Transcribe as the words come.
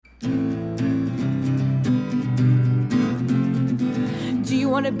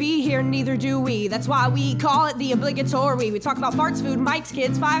want to be here, neither do we. That's why we call it the obligatory. We talk about farts, food, Mike's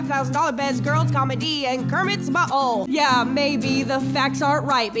kids, $5,000 beds, girls, comedy, and Kermit's butthole. Yeah, maybe the facts aren't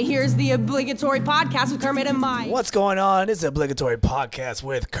right, but here's the obligatory podcast with Kermit and Myke. What's going on? It's the obligatory podcast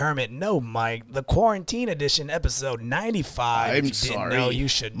with Kermit, no Myke, the quarantine edition, episode 95. I'm if you sorry. Didn't know, you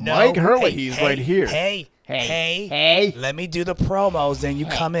should know. Myke Hurley, he's right here. Hey. Let me do the promos, then you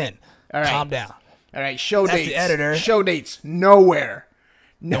come in. All right. Calm down. All right, show That's dates. the editor. Show dates nowhere.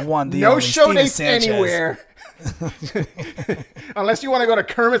 The only show Steven dates Sanchez. anywhere. Unless you want to go to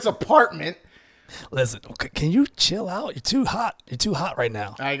Kermit's apartment. Listen, can you chill out? You're too hot. You're too hot right now.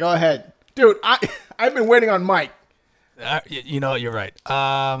 All right, go ahead. Dude, I've been waiting on Myke. You know, you're right.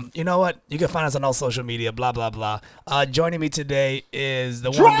 You know what? You can find us on all social media, blah, blah, blah. Joining me today is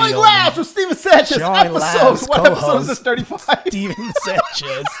the Drawing one the Laughs with Steven Sanchez. Drawing Laughs What episode is this, 35? Steven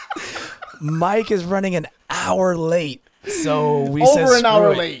Sanchez. Myke is running an hour late, so we Over said an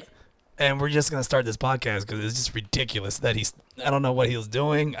hour it. late. And we're just going to start this podcast because it's just ridiculous that I don't know what he was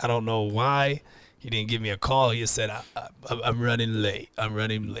doing. I don't know why. He didn't give me a call. He just said, I'm running late. I'm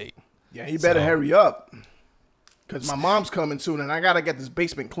running late. Yeah, he better hurry up. Because my mom's coming soon, and I got to get this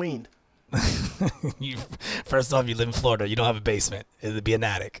basement cleaned. First off, you live in Florida. You don't have a basement. It'd be an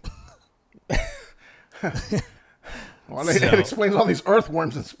attic. Well, it explains all these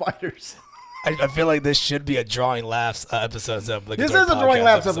earthworms and spiders. I feel like this should be a Drawing Laughs episode. This is a Drawing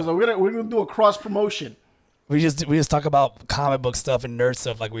Laughs episode. We're gonna do a cross promotion. We just talk about comic book stuff and nerd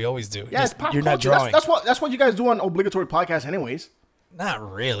stuff like we always do. Yeah, it's pop you're culture. not drawing. That's what you guys do on Obligatory Podcast, anyways. Not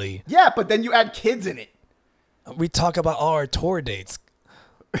really. Yeah, but then you add kids in it. We talk about all our tour dates.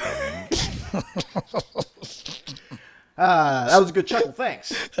 That was a good chuckle.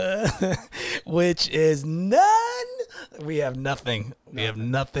 Thanks. Which is none. We have nothing. We have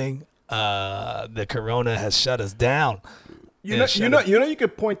nothing. The corona has shut us down. You know, you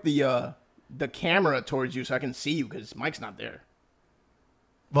could point the camera towards you so I can see you because Mike's not there.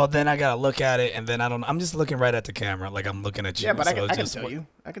 Well, then I gotta look at it, and then I'm just looking right at the camera, like I'm looking at you. Yeah, but so I can tell you.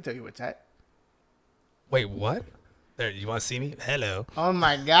 I can tell you where it's at. Wait, what? There, you want to see me? Hello. Oh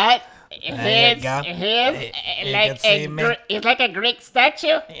my God! It's like a Greek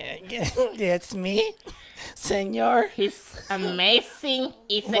statue. Yeah, it's me, senor. He's amazing.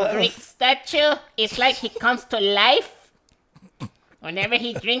 It's a Greek statue. It's like he comes to life whenever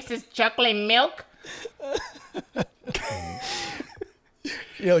he drinks his chocolate milk.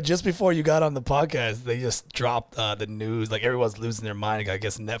 Just before you got on the podcast, they just dropped the news. Like, everyone's losing their mind. I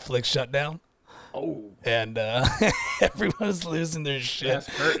guess Netflix shut down. Oh. And everyone's losing their shit. That's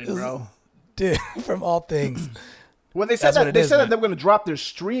hurting, bro. Dude, from all things. Well, they said that they were going to drop their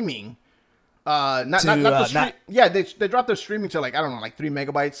streaming. Not the stream. Yeah, they dropped their streaming to like 3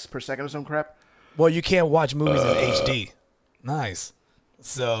 megabytes per second or some crap. Well, you can't watch movies in HD. Nice.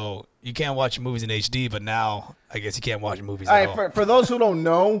 So you can't watch movies in HD, but now I guess you can't watch movies at all. For those who don't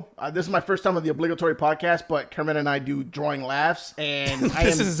know, this is my first time on the Obligatory Podcast, but Kermit and I do Drawing Laughs, and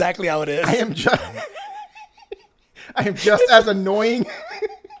this is exactly how it is. I am just as annoying.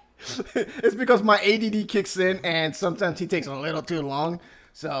 It's because my ADD kicks in, and sometimes he takes a little too long.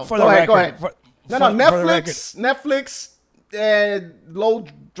 So go ahead. Netflix, low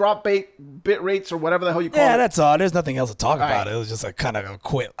drop bit rates or whatever the hell you call it. Yeah, that's all. There's nothing else to talk about. It was just a kind of a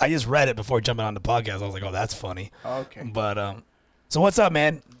quick. I just read it before jumping on the podcast. I was like, oh, that's funny. Okay. But so what's up,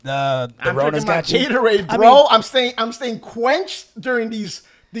 man? The I'm Rona's drinking my got you. Gatorade, bro. I'm staying quenched during these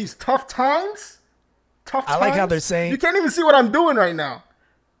tough times. I like how they're saying. You can't even see what I'm doing right now.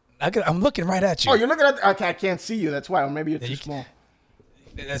 I'm looking right at you. Oh, you're looking at. Okay, I can't see you. That's why. Or maybe you're too small.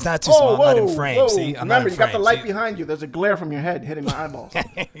 It's not too small. I'm not in frame. See, I'm remember, not in you got the frame, light behind you. There's a glare from your head hitting my eyeballs.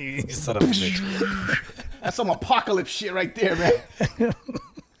 You son of a bitch. That's some apocalypse shit right there, man.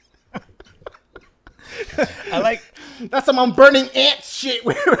 That's some I'm burning ants shit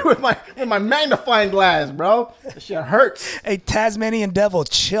with my magnifying glass, bro. That shit hurts. Hey, Tasmanian devil,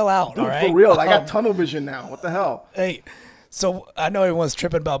 chill out. Dude, all right, for real. I got tunnel vision now. What the hell? Hey. So I know everyone's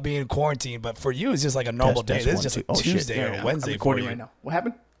tripping about being in quarantine, but for you, it's just like a normal day. This is just a Tuesday or Wednesday for you. Right now. What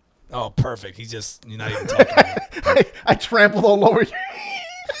happened? Oh, perfect. You're not even talking. I trampled all over you.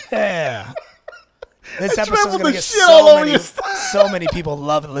 Yeah. This episode's gonna get so many people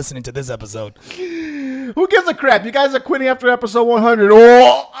love listening to this episode. Who gives a crap? You guys are quitting after episode 100.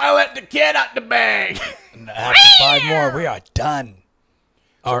 Oh, I let the cat out the bag. After 5 more, we are done.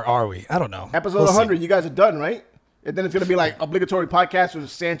 Or are we? I don't know. Episode 100, you guys are done, right? And then it's going to be like Obligatory Podcast with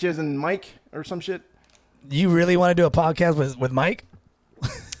Sanchez and Myke or some shit. You really want to do a podcast with Myke?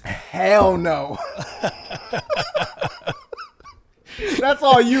 Hell no. That's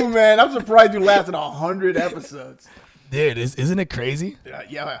all you, man. I'm surprised you lasted 100 episodes. Dude, isn't it crazy?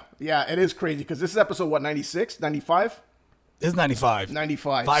 Yeah, it is crazy because this is episode, what, 96, 95? It's 95.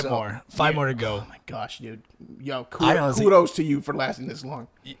 95. Five more to go. Oh, my gosh, dude. Yo, kudos to you for lasting this long.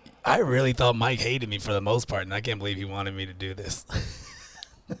 I really thought Myke hated me for the most part, and I can't believe he wanted me to do this.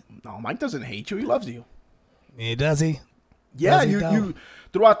 No, Myke doesn't hate you. He loves you. Does he? Yeah, you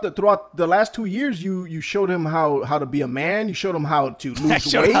throughout the last 2 years, you showed him how to be a man. You showed him how to lose weight. I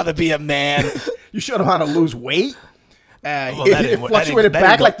showed him how to be a man. You showed him how to lose weight. It fluctuated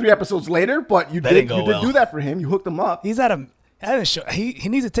back like 3 episodes later, but you did do that for him. You hooked him up. He's at a... He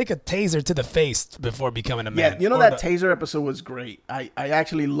needs to take a taser to the face before becoming a man. Yeah, you know that taser episode was great. I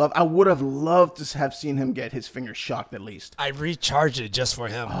actually I would have loved to have seen him get his finger shocked at least. I recharged it just for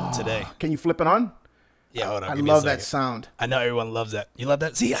him today. Can you flip it on? Yeah, hold on. I love that sound. I know everyone loves that. You love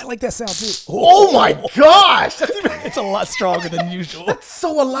that? See, I like that sound too. Oh my gosh! It's a lot stronger than usual. That's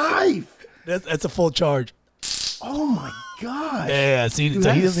so alive. That's a full charge. Oh my gosh! Yeah. See, dude,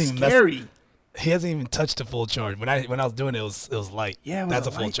 so he doesn't even scary. He hasn't even touched the full charge. When I was doing it, it was light. Yeah, that's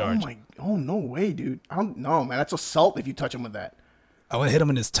a full charge. Oh no way, dude. No, man, that's assault if you touch him with that. I want to hit him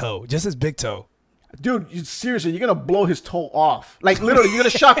in his toe, just his big toe. Dude, seriously, you're gonna blow his toe off. Like literally, you're gonna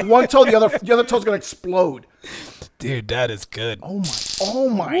shock one toe, the other toe's gonna explode. Dude, that is good. Oh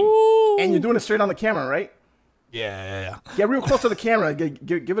my! Woo. And you're doing it straight on the camera, right? Yeah. Get real close to the camera.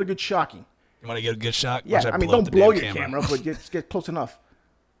 Give it a good shocking. You want to get a good shock? Yeah, I mean, don't blow your camera, but get close enough.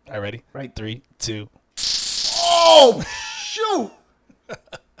 All right, ready? Right. 3, 2. Oh, shoot.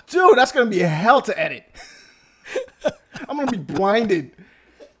 Dude, that's going to be a hell to edit. I'm going to be blinded.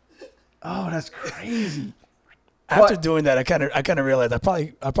 Oh, that's crazy. After doing that, I kind of realized I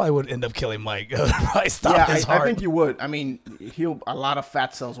probably would end up killing Myke. Probably stop his heart. I think you would. I mean, a lot of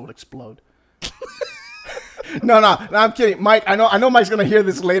fat cells would explode. No, I'm kidding. Myke, I know Myke's going to hear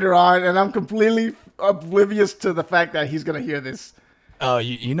this later on, and I'm completely oblivious to the fact that he's going to hear this. Oh,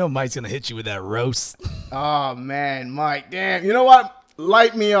 you know Myke's going to hit you with that roast. Oh, man, Myke. Damn. You know what?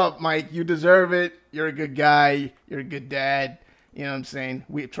 Light me up, Myke. You deserve it. You're a good guy. You're a good dad. You know what I'm saying?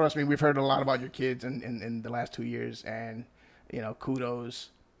 Trust me, we've heard a lot about your kids in the last 2 years, and, kudos.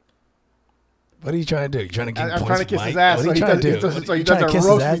 What are you trying to do? You trying to get I'm points trying to kiss Myke? his ass what are you trying to do? So he doesn't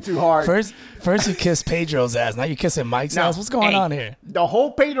roast me too hard. First you kiss Pedro's ass. Now you're kissing Myke's ass. What's going on here? The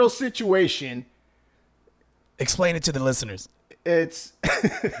whole Pedro situation. Explain it to the listeners. It's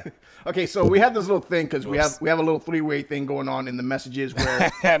okay. So we have this little thing because we have a little 3-way thing going on in the messages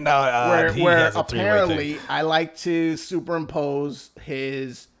where where apparently I like to superimpose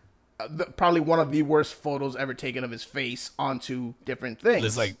his probably one of the worst photos ever taken of his face onto different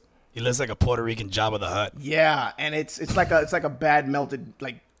things. He looks like a Puerto Rican Jabba the Hutt. Yeah, and it's like a bad melted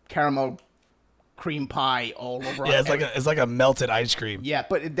like caramel cream pie all over. Yeah, it's like a melted ice cream. Yeah,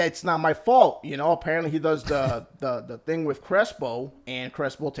 but that's not my fault. Apparently he does the thing with Crespo, and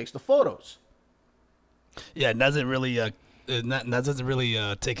Crespo takes the photos. Yeah, it doesn't really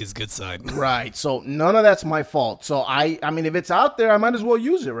take his good side. Right. So none of that's my fault. So I mean, if it's out there, I might as well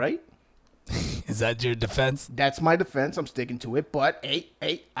use it, right? Is that your defense? That's my defense. I'm sticking to it. But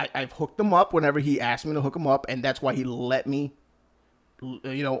I've hooked him up whenever he asked me to hook him up, and that's why he let me,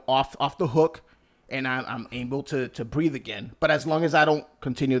 off the hook. And I'm able to breathe again. But as long as I don't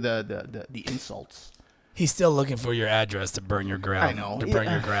continue the insults. He's still looking for your address to burn your ground. I know. To burn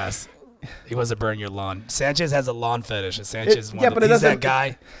your grass. He wants to burn your lawn. Sanchez has a lawn fetish. And Sanchez he's that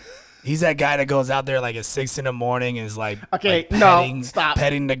guy. He's that guy that goes out there like at 6 a.m. and is like,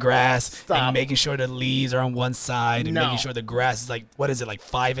 petting the grass and making sure the leaves are on one side and making sure the grass is like, what is it, like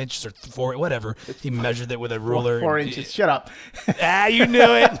 5 inches or 4, whatever. He measured it with a ruler. 4 inches. Shut up. You knew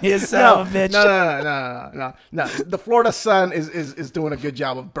it. You son of a bitch. No. The Florida sun is doing a good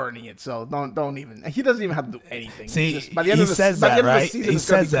job of burning it. So don't even. He doesn't even have to do anything. See, he says that, right? He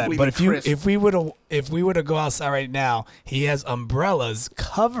says that. But if we were to go outside right now, he has umbrellas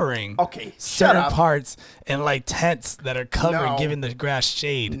covering certain parts and like tents that are covering, giving the grass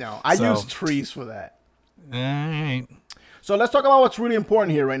shade. No, I use trees for that. All right. So let's talk about what's really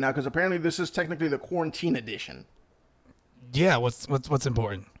important here right now, because apparently this is technically the quarantine edition. Yeah, what's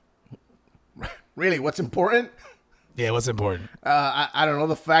important? Really, what's important? Yeah, what's important? I don't know,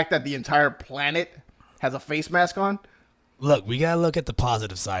 the fact that the entire planet has a face mask on. Look, we gotta look at the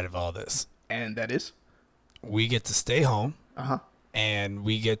positive side of all this, and that is we get to stay home. Uh-huh. And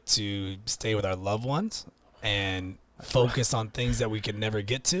we get to stay with our loved ones and focus on things that we could never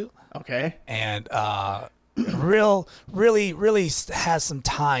get to. Okay. And really have some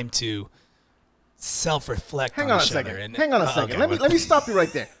time to self-reflect on each other. Hang on a second. Let me stop you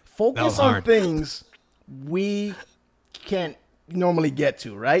right there. Focus on things we normally get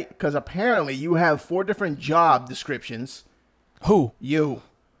to, right? Because apparently you have 4 different job descriptions. Who? You.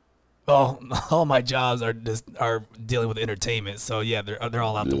 Well, all my jobs are dealing with entertainment, so yeah, they're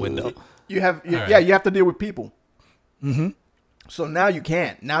all out the window. You have you have to deal with people. Mm-hmm. So now you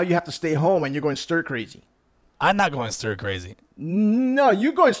can't. Now you have to stay home, and you're going stir crazy. I'm not going stir crazy. No,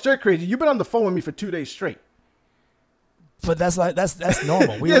 you're going stir crazy. You've been on the phone with me for 2 days straight. But that's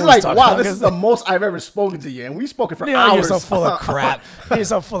normal. It's like, wow, this is the most I've ever spoken to you, and we've spoken for hours. You're so full of crap. You're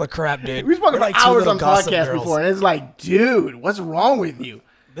so full of crap, dude. We've spoken for hours on podcasts before, and it's like, dude, what's wrong with you?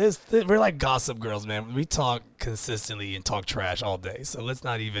 We're like gossip girls, man. We talk consistently and talk trash all day. So let's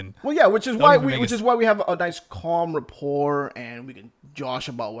not even. Well, yeah, which is why we have a nice calm rapport, and we can josh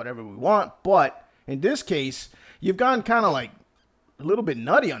about whatever we want. But in this case, you've gone kind of like a little bit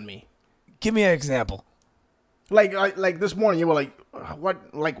nutty on me. Give me an example. Like this morning, you were like,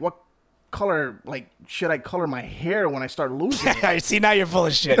 what color, should I color my hair when I start losing it? See, now you're full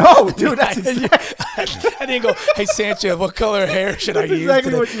of shit. No, dude, that's I didn't go, hey, Sanchez, what color hair should I use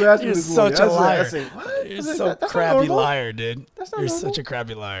exactly today? what you asked me. You're this such a liar. You're so crappy liar, dude. You're such a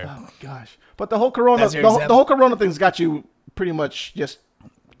crappy liar. Oh, gosh. But the whole Corona, the whole Corona thing's got you pretty much just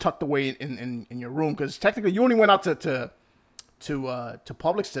tucked away in your room, because technically you only went out to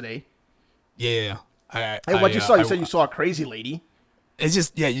Publix today. Yeah. What you saw? You said you saw a crazy lady. It's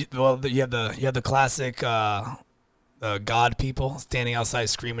just you have the classic God people standing outside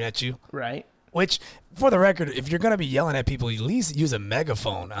screaming at you. Right. Which, for the record, if you're gonna be yelling at people, at least use a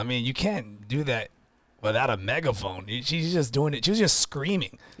megaphone. I mean, you can't do that without a megaphone. She's just doing it. She was just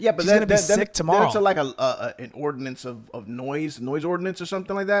screaming. Yeah, but she's gonna be sick tomorrow. It's like an ordinance of noise ordinance or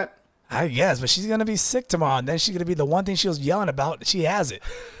something like that. I guess, but she's gonna be sick tomorrow, and then she's gonna be the one thing she was yelling about. She has it.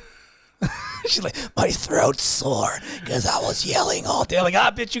 She's like, my throat's sore because I was yelling all day. Like,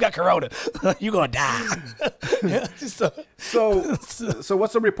 bitch, you got corona. You gonna die. So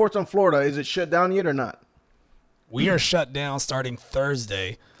what's the reports on Florida? Is it shut down yet or not? We are shut down starting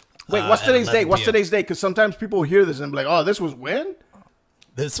Thursday. Wait, what's today's date? What's today's date? Because sometimes people hear this and be like, oh, this was when?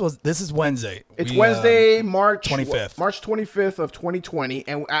 This is Wednesday. It's Wednesday, March 25th. March 25th of 2020.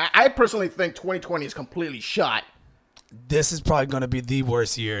 And I personally think 2020 is completely shot. This is probably going to be the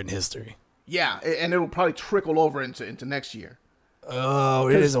worst year in history. Yeah, and it'll probably trickle over into next year. Oh,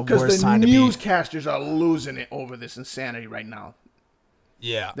 it is a worse time to be. Because the newscasters are losing it over this insanity right now.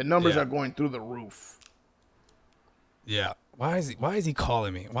 Yeah. The numbers are going through the roof. Yeah. Why is he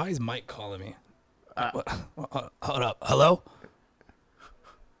calling me? Why is Myke calling me? Hold up. Hello?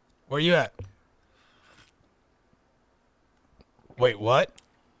 Where you at? Wait, what?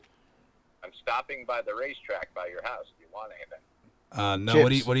 I'm stopping by the racetrack by your house. Do you want anything? No.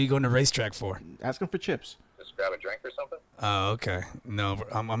 Chips. What are you going to racetrack for? Asking for chips. Just grab a drink or something? Oh, okay. No,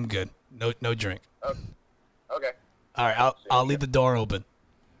 I'm good. No drink. Okay. All right, I'll leave the door open.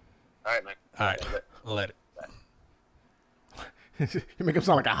 All right, man. All right, let it. You make him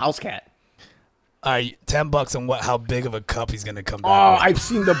sound like a house cat. All right, $10 on how big of a cup he's gonna come back. Oh, with. I've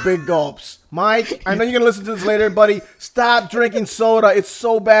seen the big gulps, Myke. I know you're gonna listen to this later, buddy. Stop drinking soda. It's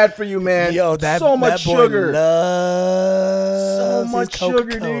so bad for you, man. Yo, so much sugar. So much sugar,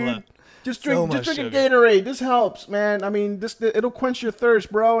 Coca-Cola. dude. Just drink a Gatorade. This helps, man. I mean, it'll quench your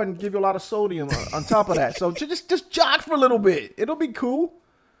thirst, bro, and give you a lot of sodium on top of that. So just jog for a little bit. It'll be cool.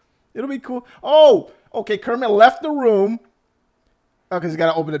 Oh, okay. Kermit left the room. Oh, because he's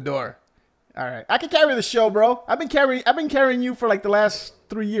got to open the door. All right. I can carry the show, bro. I've been carrying you for like the last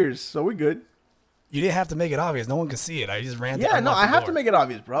 3 years, so we're good. You didn't have to make it obvious. No one can see it. I just ran. Yeah, no, I have to make it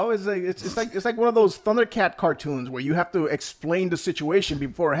obvious, bro. It's like one of those Thundercat cartoons where you have to explain the situation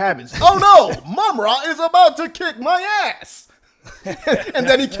before it happens. Oh no, Mumra is about to kick my ass, and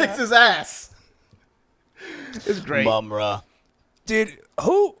then he kicks his ass. It's great, Mumra, dude.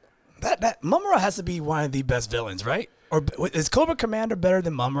 Who that Mumra has to be one of the best villains, right? Or is Cobra Commander better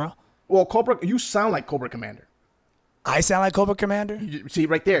than Mumra? Well, you sound like Cobra Commander. I sound like Cobra Commander? See,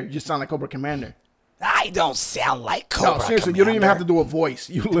 right there, you sound like Cobra Commander. I don't sound like Cobra Commander. No, seriously, you don't even have to do a voice.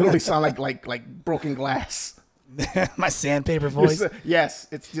 You literally sound like broken glass. My sandpaper voice? Yes,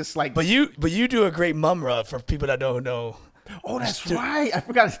 it's just like... But you do a great Mumra for people that don't know. Oh, that's right. I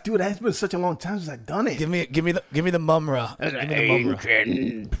forgot to do that. It's been such a long time since I've done it. Give me the Mumra.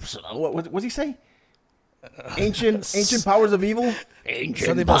 What's he say? Ancient powers of evil? Ancient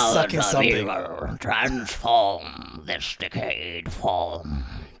something about powers sucking of something. evil transform this decayed form.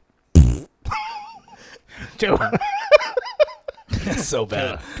 So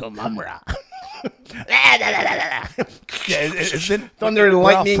bad. To Mumra. Yeah, it's been thunder and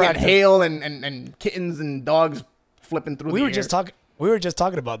lightning and hail and kittens and dogs flipping through the air. We We were just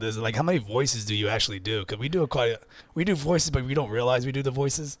talking about this. Like, how many voices do you actually do? Because we do we do voices, but we don't realize we do the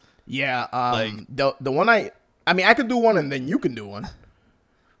voices. Yeah. The one I could do one and then you can do one.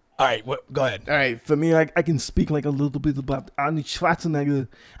 All right, go ahead. All right, for me, I can speak like a little bit about Arnold Schwarzenegger.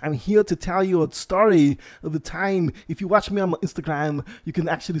 I'm here to tell you a story of the time. If you watch me on my Instagram, you can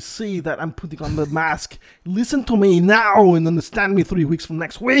actually see that I'm putting on the mask. Listen to me now and understand me 3 weeks from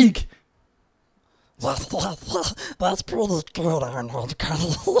next week. That's pretty good, Arnold.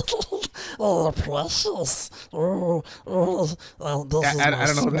 Oh, precious. Oh, this is I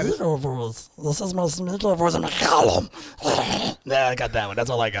don't know what that is. voice. This is my sneaker voice in a column. Nah, I got that one.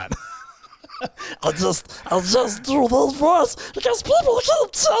 That's all I got. I'll just do this voice because people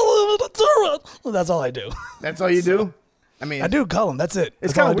keep telling me to do it. That's all I do. That's all you do? I mean, I do column. That's it.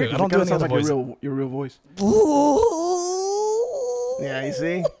 It's kind of weird. I don't do any other voice. Your real voice. Yeah, you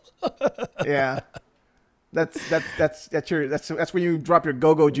see? Yeah. That's when you drop your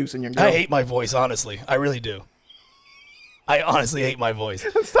go-go juice in your girl. I hate my voice, honestly. I really do. I honestly hate my voice.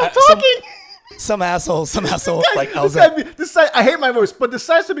 Stop talking. Some asshole. Like I hate my voice, but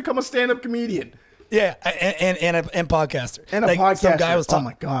decides to become a stand-up comedian. Yeah, and podcaster. And a podcaster. Some guy was talking. Oh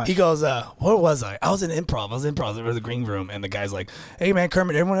my god. He goes, "What was I? I was in improv. There was a green room, and the guy's like, "Hey man,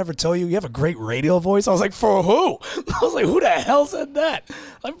 Kermit, everyone ever tell you have a great radio voice?" I was like, "For who?" I was like, "Who the hell said that?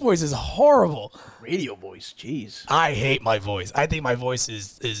 My voice is horrible." Radio voice, jeez. I hate my voice. I think my voice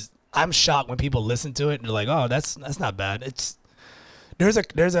is. I'm shocked when people listen to it and they're like, "Oh, that's not bad." There's a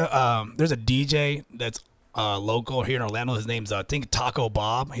DJ that's local here in Orlando. His name's I think Taco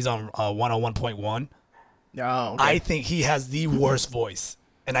Bob. He's on 101.1. Oh, okay. I think he has the worst voice,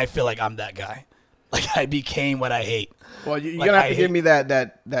 and I feel like I'm that guy. Like I became what I hate. Well, you're gonna have to give me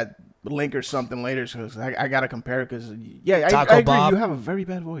that link or something later, because I gotta compare it. Because I agree. Bob, you have a very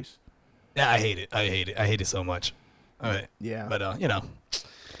bad voice. Yeah, I hate it. I hate it so much. All right. Yeah. But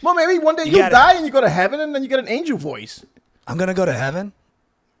Well, maybe one day you'll die and you go to heaven, and then you get an angel voice. I'm gonna go to heaven.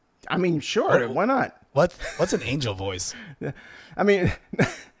 I mean, sure. Why not? What's an angel voice? I mean,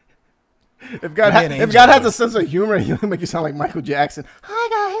 if God has a sense of humor, he'll make you sound like Michael Jackson.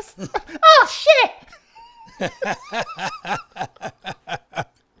 Hi guys. Oh shit.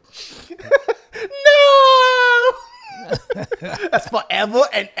 No. That's forever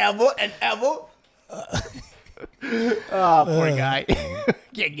and ever and ever. Oh, poor guy.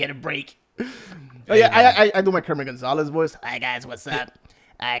 Can't get a break. Oh yeah, I do my Kermit Gonzalez voice. Hi guys, what's up?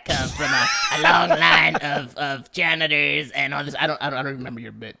 I come from a long line of janitors and all this. I don't remember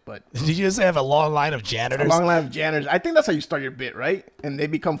your bit, but did you just say have a long line of janitors? A long line of janitors. I think that's how you start your bit, right? And they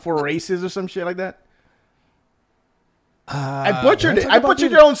become 4 races or some shit like that. I butchered it. I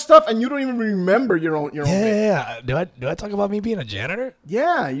butchered your own stuff, and you don't even remember your own bit. Yeah. Do I talk about me being a janitor?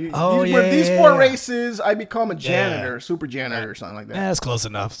 Yeah. With these 4 races, I become a janitor, super janitor, or something like that. That's close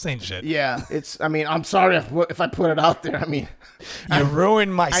enough. Same shit. Yeah. I'm sorry if I put it out there. I mean, you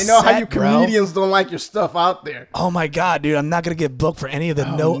ruined my. I know how you comedians don't like your stuff out there. Oh my god, dude! I'm not gonna get booked for any of the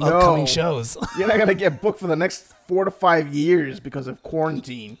upcoming shows. You're not gonna get booked for the next 4 to 5 years because of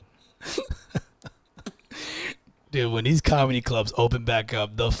quarantine. Dude, when these comedy clubs open back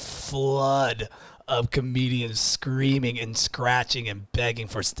up, the flood of comedians screaming and scratching and begging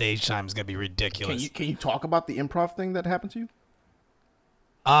for stage time is going to be ridiculous. Can you talk about the improv thing that happened to you?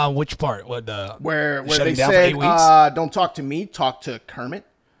 Which part? Where they down said, for 8 weeks? Don't talk to me, talk to Kermit.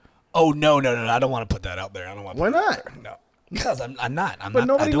 Oh, no. I don't want to put that out there. Why not? No. Because I'm not. But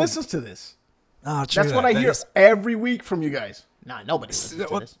nobody listens to this. Oh, true. That's what I hear every week from you guys. Nah, nobody listens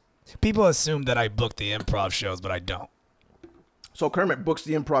to this. People assume that I book the improv shows, but I don't. So Kermit books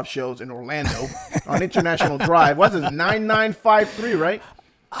the improv shows in Orlando on International Drive. What's it, 9953, right?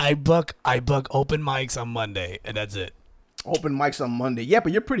 I book open mics on Monday, and that's it. Open mics on Monday. Yeah,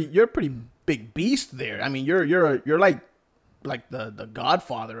 but you're a pretty big beast there. I mean, you're like the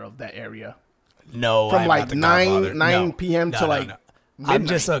godfather of that area. No, from I'm like not the 9 p.m. to like midnight. I'm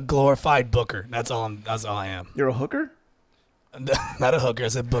just a glorified booker. That's all I am. You're a hooker? Not a hooker. I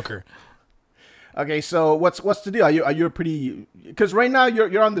said booker. Okay, so what's the deal? Are you a pretty? Because right now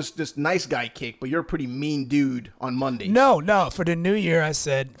you're on this nice guy kick, but you're a pretty mean dude on Monday. No. For the new year, I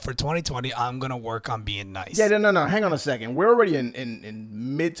said for 2020, I'm gonna work on being nice. Yeah, no. Hang on a second. We're already in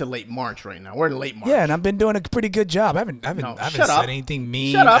mid to late March right now. We're in late March. Yeah, and I've been doing a pretty good job. I haven't said anything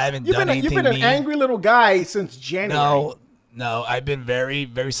mean. Shut up. I haven't done anything mean. You've been an angry little guy since January. No, I've been very,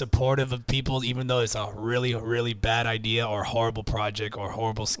 very supportive of people, even though it's a really, really bad idea or horrible project or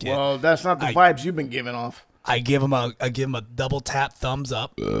horrible skit. Well, that's not the vibes you've been giving off. I give them a double tap thumbs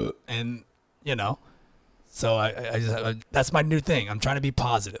up, and so I that's my new thing. I'm trying to be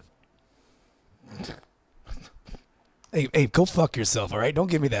positive. Hey, go fuck yourself, all right? Don't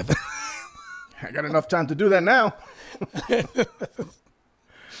give me that. I got enough time to do that now.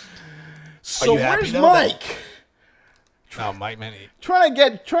 So where's Myke? Oh, Myke, man. Trying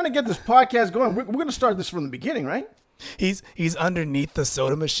to get this podcast going. We're going to start this from the beginning, right? He's underneath the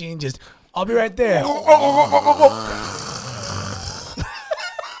soda machine. Just, I'll be right there.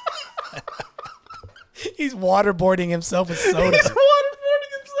 He's waterboarding himself with soda. He's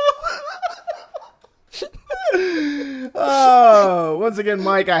waterboarding himself. Oh, once again,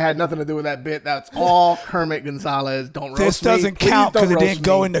 Myke, I had nothing to do with that bit. That's all Kermit Gonzalez. Don't roast me. This doesn't count because it didn't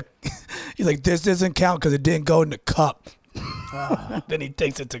go in the. He's like, this doesn't count because it didn't go in the cup. Then he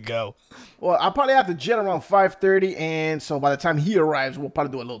takes it to go. Well, I'll probably have to jet around 5:30, and so by the time he arrives, we'll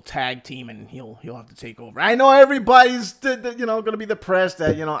probably do a little tag team, and he'll have to take over. I know everybody's going to be depressed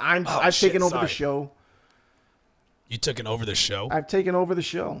that I've taken over the show. You taken over the show? I've taken over the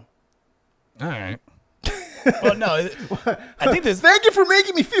show. All right. Well, no, I think this. Thank you for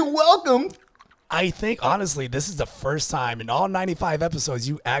making me feel welcomed. I think, honestly, this is the first time in all 95 episodes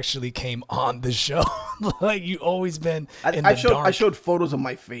you actually came on the show. Like, you always been in the dark. I showed photos of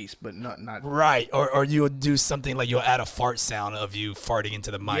my face, but not. Right, or you would do something like you'll add a fart sound of you farting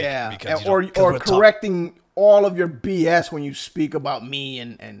into the mic. Yeah, or correcting all of your BS when you speak about me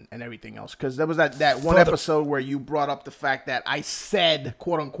and everything else. Because there was that one episode where you brought up the fact that I said,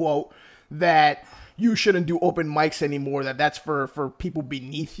 quote unquote, that you shouldn't do open mics anymore, that's for people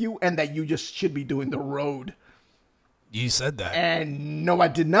beneath you, and that you just should be doing the road. You said that. And no, I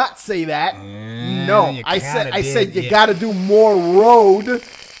did not say that. No, I said you got to do more road,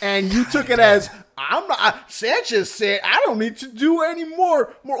 and you took it as Sanchez said I don't need to do any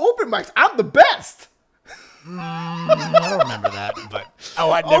more open mics. I'm the best. I don't remember that, but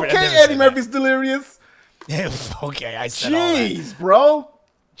I never. Okay, Eddie Murphy's Delirious. Okay, I said all that. Jeez, bro.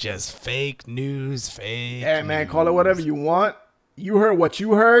 Just fake news, fake. Hey, man, call it whatever you want. You heard what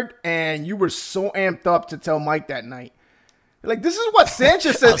you heard, and you were so amped up to tell Myke that night. Like, this is what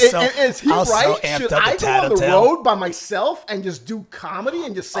Sanchez says. Is he right? Should I go on the road by myself and just do comedy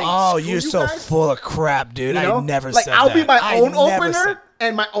and just say, oh, you're so full of crap, dude. I never said that. I'll be my own opener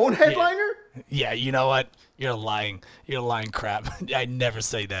and my own headliner? Yeah, you know what? You're lying. You're lying crap. I never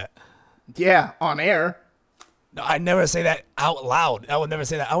say that. Yeah, on air. No, I never say that out loud. I would never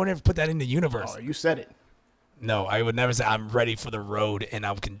say that. I would never put that in the universe. Oh, you said it. No, I would never say I'm ready for the road and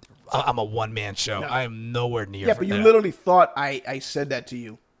I'm a one-man show. No. I am nowhere near. Yeah, but you literally thought I said that to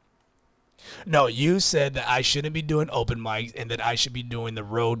you. No, you said that I shouldn't be doing open mics and that I should be doing the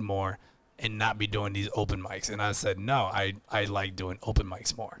road more and not be doing these open mics. And I said, no, I like doing open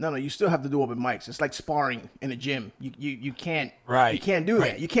mics more. No, you still have to do open mics. It's like sparring in a gym. You can't. Right. You can't do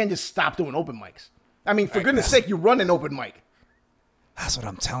that. You can't just stop doing open mics. I mean, for goodness sake, you run an open mic. That's what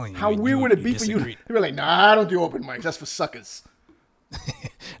I'm telling you. How weird would it be for you? You're like, nah, I don't do open mics. That's for suckers.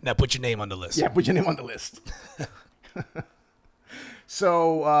 Now put your name on the list. Yeah, put your name on the list.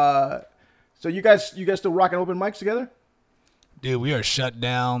 So you guys still rocking open mics together? Dude, we are shut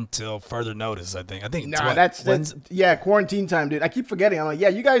down till further notice. I think. Nah, that's quarantine time, dude. I keep forgetting. I'm like, yeah,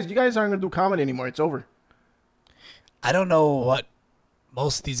 you guys aren't gonna do comedy anymore. It's over. I don't know what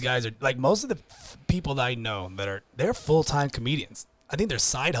most of these guys are like. Most of the people that I know they're full-time comedians. I think their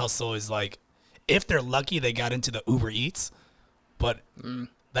side hustle is like, if they're lucky, they got into the Uber Eats, but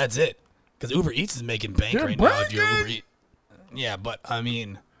that's it. Because Uber Eats is making bank now. If you're Uber Eats, yeah. But I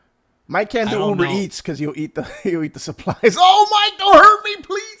mean, Myke can't do Uber Eats because he'll eat the supplies. Oh, Myke, don't hurt me,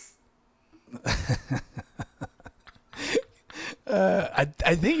 please.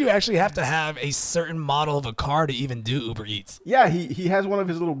 I think you actually have to have a certain model of a car to even do Uber Eats. Yeah, he has one of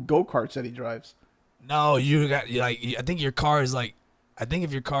his little go-karts that he drives. No, you got like I think your car is like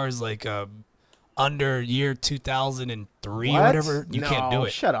if your car is like under year 2003 or whatever, you can't do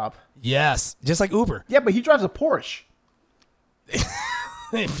it. Shut up. Yes, just like Uber. Yeah, but he drives a Porsche.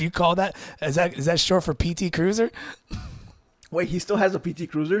 If you call that is that short for PT Cruiser? Wait, he still has a PT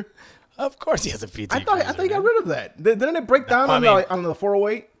Cruiser? Of course he has a PT Cruiser. I thought he got rid of that. Didn't it break down on the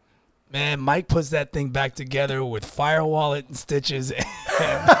 408? Man, Myke puts that thing back together with firewall and stitches.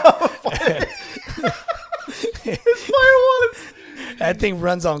 His firewall. That thing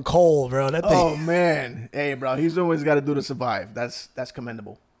runs on coal, bro. Oh man, hey, bro, he's doing what he's got to do to survive. That's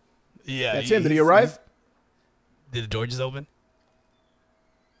commendable. Yeah, that's him. Did he arrive? Did the door just open?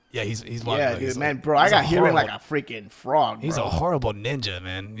 Yeah, he's walking. Yeah, dude, man, bro, I got hearing like a freaking frog. Bro. He's a horrible ninja,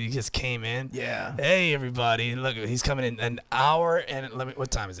 man. He just came in. Yeah. Hey, everybody, look, he's coming in an hour and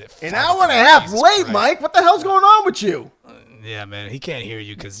what time is it? An hour and a half late, Myke. What the hell's going on with you? Yeah, man, he can't hear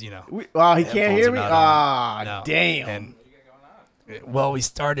you because he can't hear me. No. Damn. And, well, we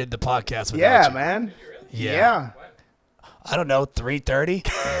started the podcast without you. Man. Yeah. I don't know, 3:30.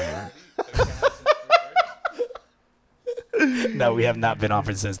 No, we have not been on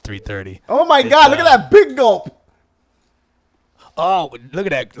since 3:30. Oh my God! Look at that big gulp. Oh, look at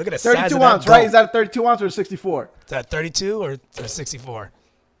that! Look at the 32 size of ounce, that right? gulp. Is that a 32 ounce or a 64? Is that 32 or 64?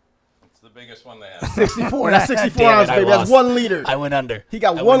 It's the biggest one they have. 64. That's 64 ounce, baby. That's 1 liter. I went under. He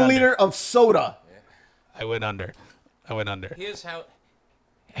got 1 liter of soda. I went under. Here's how.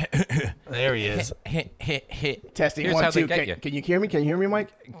 There he is. Testing Here's 1, how 2. they get you. Can you hear me? Can you hear me, Myke?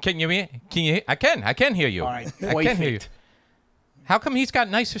 Can you? I can hear you. All right. I can hear you. How come he's got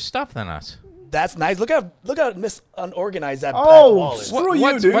nicer stuff than us? That's nice. Look how unorganized that wall is. Screw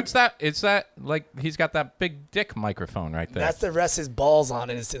you, dude. What's that? Is that like he's got that big dick microphone right there? That's the rest his balls on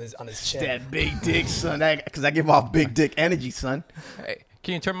his chin. That big dick, son. Because I give off big dick energy, son. Hey,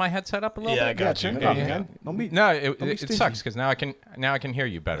 can you turn my headset up a little Yeah, bit? I got you. Turn it up, man. Don't be. No, Don't be it stingy. sucks because now I can hear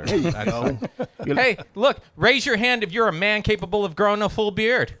you better. There you go. Hey, look, raise your hand if you're a man capable of growing a full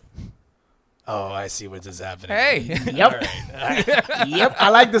beard. Oh, I see what's happening. Hey. Yep. All right. Yep. I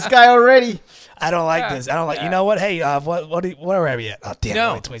like this guy already. I don't like this. I don't like. You know what? Hey, what are we at? Oh, damn! No,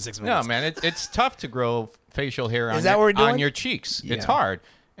 only 26 minutes. No, man, it's tough to grow facial hair Is that what we're doing? on your cheeks. Yeah. It's hard.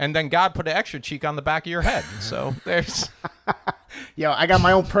 And then God put an extra cheek on the back of your head. So there's. Yo, I got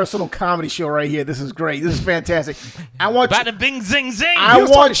my own personal comedy show right here. This is great. This is fantastic. I want you. Bada bing zing zing. I He was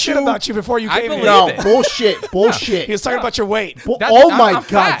want talking shit about you before you I came believe here. No, it. bullshit. Bullshit. He was talking about your weight. Oh my I'm God,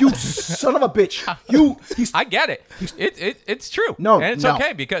 fat. you son of a bitch. He's I get it. It's true. No, and it's no,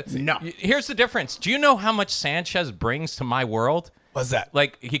 okay because no. Here's the difference. Do you know how much Sanchez brings to my world? What's that?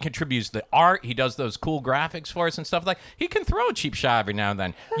 Like he contributes the art, he does those cool graphics for us and stuff. Like he can throw a cheap shot every now and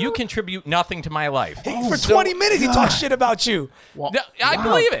then. You contribute nothing to my life. For 20 minutes, he talked shit about you. Well, No, I wow.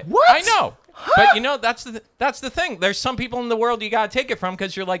 believe it. What? I know. But you know that's the thing. There's some people in the world you gotta take it from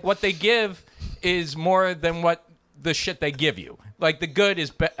because you're like what they give is more than what the shit they give you. Like the good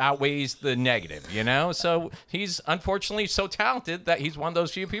outweighs the negative, you know. So he's unfortunately so talented that he's one of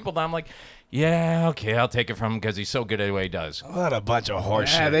those few people that I'm like, yeah, okay, I'll take it from him because he's so good at what he does. What a bunch of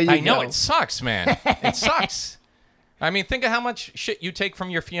horse Yeah, shit. there you I know go. it sucks, man. It sucks. I mean, think of how much shit you take from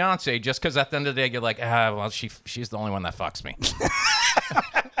your fiance just because at the end of the day you're like, well, she's the only one that fucks me.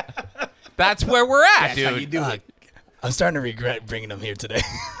 That's where we're at, That's dude. how you do it. I'm starting to regret bringing him here today.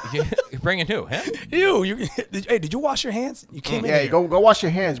 You're bringing who? Him? Hey, did you wash your hands? You came in Yeah, here. go wash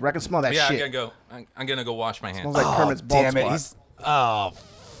your hands, bro. I can smell that Yeah, shit. I'm gonna go wash my hands. Smells like Kermit's bald Damn it. spot.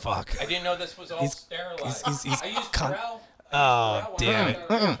 Fuck. I didn't know this was all sterilized. he's I used con- Purell. Oh, damn it.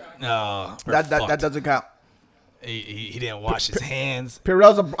 No. That doesn't count. He didn't wash his hands.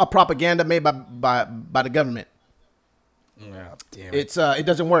 Purell's a propaganda made by the government. Oh, damn it. It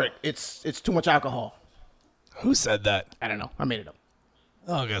doesn't work. It's too much alcohol. Who said that? I don't know. I made it up.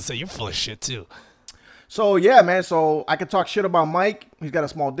 Oh, I gotta say, you're full of shit, too. So yeah, man. So I can talk shit about Myke. He's got a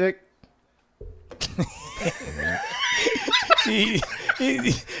small dick. See,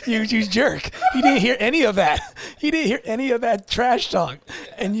 you jerk. He didn't hear any of that. He didn't hear any of that trash talk.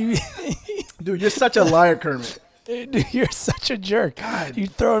 And you... Dude, you're such a liar, Kermit. Dude, you're such a jerk. God. You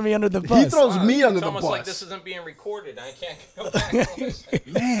throwing me under the bus. He throws me under It's the almost bus. like this isn't being recorded. I can't go back and listen.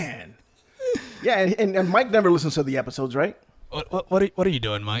 Man. Yeah, and Myke never listens to the episodes, right? What are you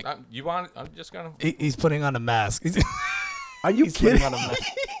doing, Mike? You want? I'm just gonna. He's putting on a mask. Are you He's kidding? putting on a mask.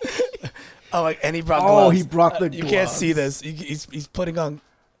 Oh, and he brought gloves. Oh, he brought the You can't gloves. see this. He's putting on.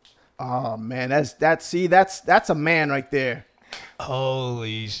 Oh man, that's a man right there.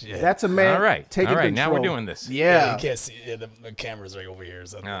 Holy shit. That's a man. All right. Taking All right. Now we're control. doing this. Yeah. You can't see. Yeah, the camera's right over here.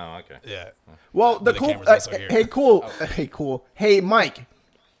 So. Oh, okay. Yeah. Well, the The cool. camera's also here. Hey, cool. Hey, cool. Hey, Myke.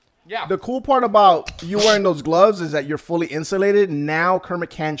 Yeah. The cool part about you wearing those gloves is that you're fully insulated. Now Kermit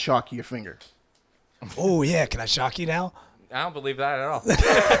can shock your finger. Oh yeah. Can I shock you now? I don't believe that at all.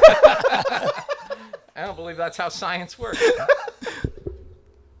 I don't believe that's how science works.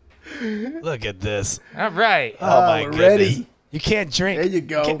 Look at this. All right. Oh my we're goodness. ready. You can't drink. There you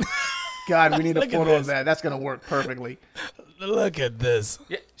go. God, we need a Look at photo of this. that. That's gonna work perfectly. Look at this.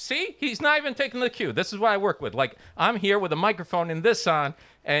 Yeah, see, he's not even taking the cue. This is what I work with. Like, I'm here with a microphone and this on,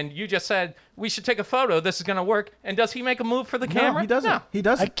 and you just said we should take a photo. This is gonna work. And does he make a move for the camera? No, he doesn't. No. He I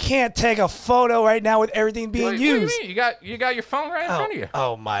doesn't. can't take a photo right now with everything being What do you used. mean? You got your phone right in front of you.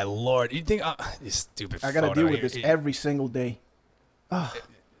 Oh my lord! You think you stupid? I gotta photo deal with here. this every single day.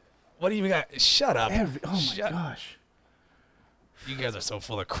 What do you got? Shut up! Oh my Shut- gosh. You guys are so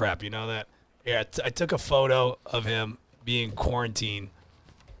full of crap. You know that? Yeah, I took a photo of him being quarantined,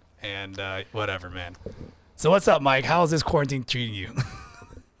 and whatever, man. So what's up, Myke? How is this quarantine treating you?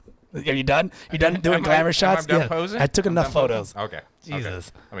 Are you done? You done doing glamour shots? Am I done posing? I took I'm enough done posing? photos. Okay. Jesus.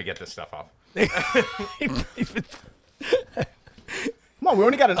 Okay. Let me get this stuff off. Come on, we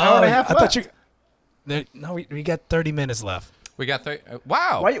only got an hour and a half left. We got 30 minutes left. We got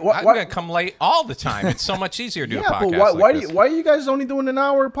wow. I'm gonna come late all the time. It's so much easier to do a podcast. But why are you guys only doing an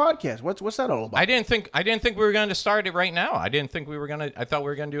hour podcast? What's that all about? I didn't think we were going to start it right now. I thought we were going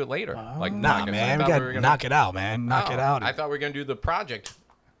to do it later. Man, we got to knock it out, man. Knock it out. I thought we were going to do the project.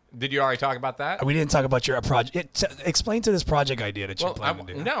 Did you already talk about that? We didn't talk about your project. Explain to this project idea that you're planning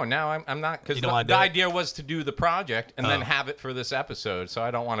to do. No, I'm not, because the idea was to do the project and then have it for this episode, so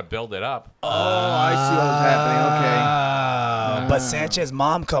I don't want to build it up. Oh, I see what was happening. Okay. But Sanchez's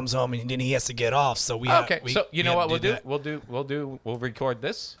mom comes home and then he has to get off, so so you know what we'll do? We'll record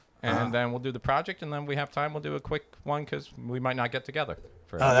this and then we'll do the project, and then we have time. We'll do a quick one because we might not get together.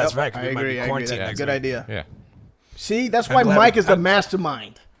 That's right. I agree. Good idea. Yeah. See, that's why Myke is the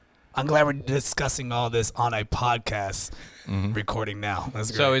mastermind. I'm glad we're discussing all this on a podcast recording now.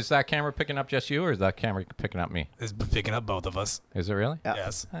 That's great. So is that camera picking up just you, or is that camera picking up me? It's picking up both of us. Is it really? Yeah.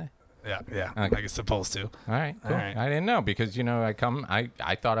 Yes. Hi. Yeah, Okay. like it's supposed to. All right, cool. All right. I didn't know because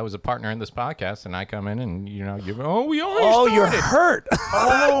I thought I was a partner in this podcast, and I come in and we already started. You're hurt.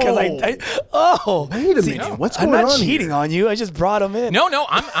 Wait a minute. What's going on? I'm not cheating on you. I just brought him in. No,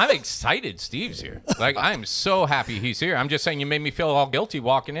 I'm excited. Steve's here. Like, I'm so happy he's here. I'm just saying you made me feel all guilty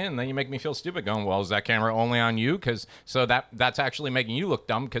walking in, and then you make me feel stupid going, well, is that camera only on you? So that's actually making you look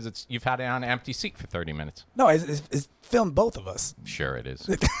dumb because you've had it on an empty seat for 30 minutes. No, it's filmed both of us. Sure it is.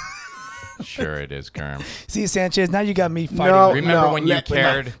 Sure it is, Kerm. See, Sanchez, now you got me fighting. Remember when you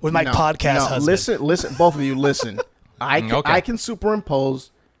cared? With my podcast husband. Listen, both of you, listen. I can superimpose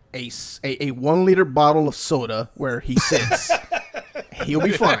a 1 liter bottle of soda where he sits. He'll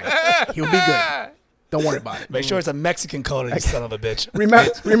be fine. He'll be good. Don't worry about it. Make sure it's a Mexican cola, you son of a bitch.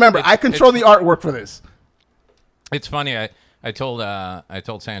 Remember, I control the artwork for this. It's funny. I told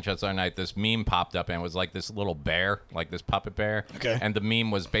Sanchez the other night this meme popped up and it was like this little bear, like this puppet bear. Okay. And the meme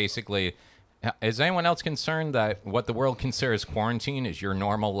was basically, is anyone else concerned that what the world considers quarantine is your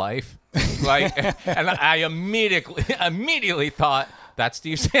normal life? And I immediately thought, that's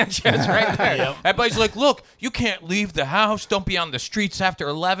Steve Sanchez right there. Yep. Everybody's like, look, you can't leave the house. Don't be on the streets after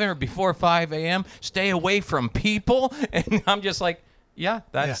 11 or before 5 a.m. Stay away from people. And I'm just like,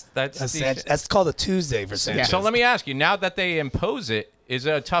 that's called a Tuesday for Sanchez. So let me ask you, now that they impose it, is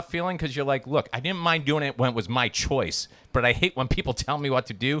it a tough feeling? Because you're like, look, I didn't mind doing it when it was my choice, but I hate when people tell me what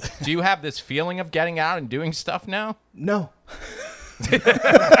to do. Do you have this feeling of getting out and doing stuff now? No.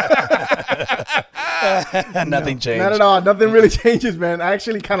 Nothing changed. Not at all. Nothing really changes, man. I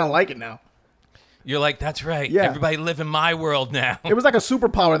actually kind of like it now. You're like, that's right. Yeah. Everybody live in my world now. It was like a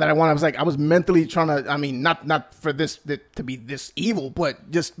superpower that I wanted. I was mentally trying to, not for this to be this evil,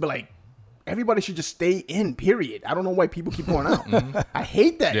 but just be like, everybody should just stay in, period. I don't know why people keep going out. I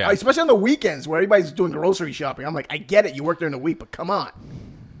hate that. Yeah. Especially on the weekends where everybody's doing grocery shopping. I'm like, I get it. You work during the week, but come on.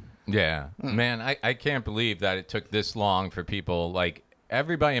 Yeah. Man, I can't believe that it took this long for people, like,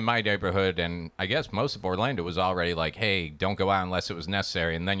 everybody in my neighborhood, and I guess most of Orlando was already like, hey, don't go out unless it was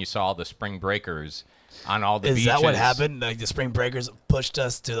necessary. And then you saw all the spring breakers on all the beaches. Is that what happened? Like, the spring breakers pushed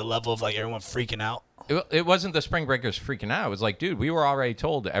us to the level of, like, everyone freaking out? It wasn't the spring breakers freaking out. It was like, dude, we were already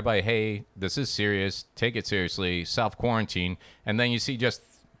told to everybody, hey, this is serious. Take it seriously. Self-quarantine. And then you see just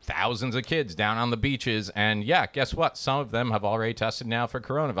thousands of kids down on the beaches, and guess what? Some of them have already tested now for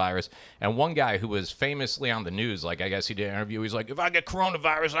coronavirus. And one guy who was famously on the news, like I guess he did an interview, he's like, if I get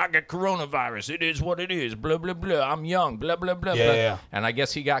coronavirus, I get coronavirus. It is what it is. Blah, blah, blah. I'm young. Blah, blah, blah, blah. Yeah. And I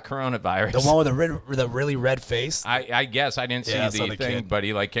guess he got coronavirus. The one with the really red face? I guess I didn't see the thing, but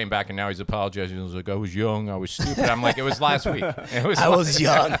he like came back and now he's apologizing. He was like, I was young. I was stupid. I'm like, it was last week. I was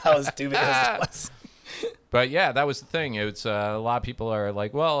young. I was stupid. But yeah, that was the thing. It's a lot of people are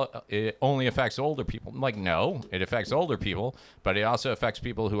like, well, it only affects older people. I'm like, no, it affects older people, but it also affects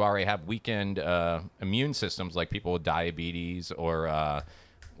people who already have weakened immune systems, like people with diabetes or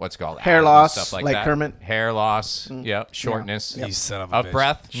what's it called hair loss, stuff like that. Kermit. Hair loss, shortness, you son of a bitch.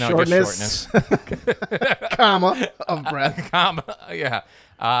 breath, no, shortness. just shortness, comma of breath, comma, yeah.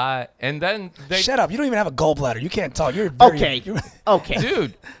 And then shut up. You don't even have a gallbladder. You can't talk. You're okay,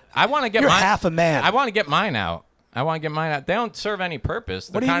 dude. I want to get. You're half a man. I want to get mine out. They don't serve any purpose.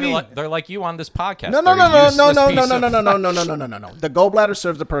 They're kind of like they're like you on this podcast. No. The gallbladder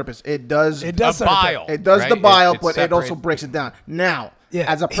serves a purpose. It does. It does. Bile. It does the bile, but it also breaks it down. Now,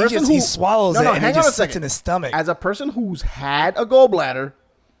 as a person he swallows it and it just sits in his stomach. As a person who's had a gallbladder,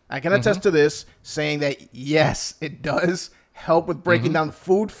 I can attest to this, saying that yes, it does help with breaking down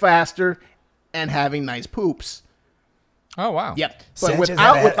food faster and having nice poops. Oh wow! Yep, but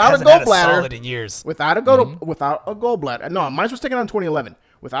without a gallbladder, without a gallbladder. No, mine was taken out in 2011.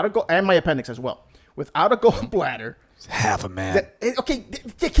 And my appendix as well. Without a gallbladder, Half a man. Okay,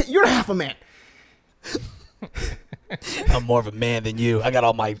 you're half a man. I'm more of a man than you. I got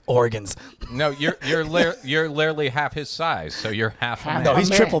all my organs. No, you're literally half his size, so you're half a man. No, he's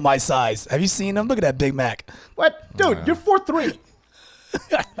triple my size. Have you seen him? Look at that Big Mac. What? Dude, you're 4'3".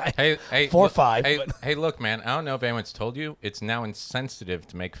 Hey, 4'5". Hey, look, man. I don't know if anyone's told you. It's now insensitive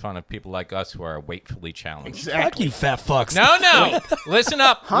to make fun of people like us who are weightfully challenged. Exactly. Fuck you, fat fucks. No. Listen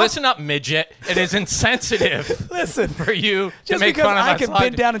up. Listen up, midget. It is insensitive. Listen, for you to just make because fun of I us. can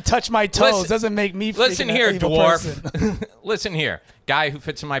bend down and touch my toes doesn't make me. Listen here, dwarf. Listen here, guy who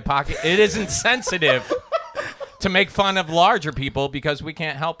fits in my pocket. It is insensitive to make fun of larger people because we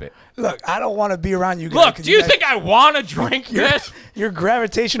can't help it. Look, I don't want to be around you guys. Look, do you think I want to drink this? Your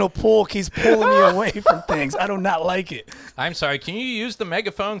gravitational pull keeps pulling me away from things. I do not like it. I'm sorry. Can you use the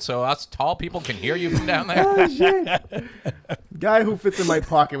megaphone so us tall people can hear you from down there? Oh, shit. Guy who fits in my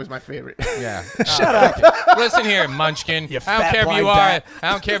pocket was my favorite. Yeah. Shut up. Listen here, Munchkin. You I don't fat care if blind you are. bat. I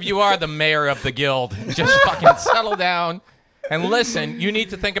don't care if you are the mayor of the guild. Just fucking settle down and listen. You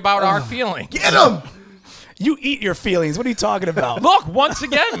need to think about our feelings. Get him! You eat your feelings. What are you talking about? Look, once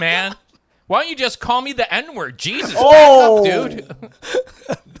again, man. Why don't you just call me the N-word? Jesus, back up, dude.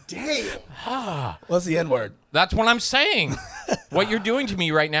 Damn. What's the N-word? That's what I'm saying. What you're doing to me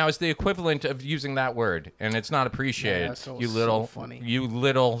right now is the equivalent of using that word, and it's not appreciated. Yeah, so funny. You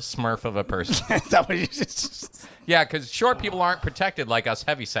little smurf of a person. Is that what you just... Yeah, because short people aren't protected like us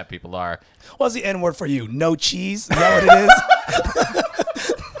heavyset people are. What's the N-word for you? No cheese? Is that what it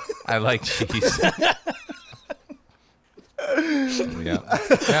is? I like cheese.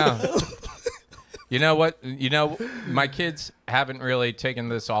 Yeah. You know what? My kids haven't really taken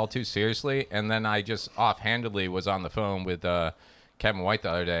this all too seriously, and then I just offhandedly was on the phone with Kevin White the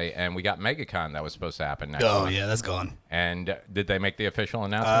other day, and we got MegaCon that was supposed to happen next month. Yeah, that's gone. And did they make the official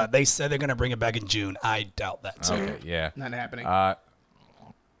announcement? They said they're going to bring it back in June. I doubt that. Okay, yeah. Not happening.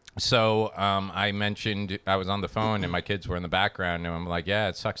 So I mentioned I was on the phone and my kids were in the background, and I'm like, yeah,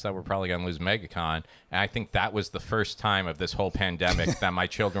 it sucks that we're probably going to lose MegaCon. And I think that was the first time of this whole pandemic that my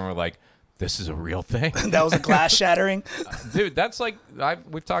children were like, this is a real thing. That was a glass shattering? Dude, that's like,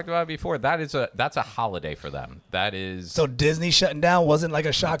 we've talked about it before. That's a holiday for them. That is. So Disney shutting down wasn't like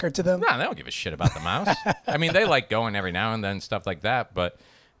a shocker to them? No, they don't give a shit about the mouse. I mean, they like going every now and then, stuff like that. But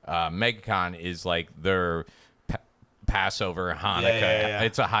MegaCon is like their Passover, Hanukkah. Yeah.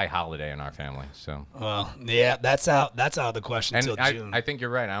 It's a high holiday in our family. So. Well, yeah, that's out of the question until June. I think you're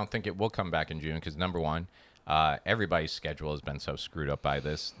right. I don't think it will come back in June because, number one, everybody's schedule has been so screwed up by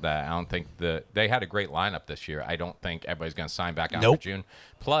this that I don't think they had a great lineup this year. I don't think everybody's going to sign back on for June.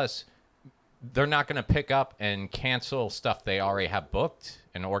 Plus, they're not going to pick up and cancel stuff they already have booked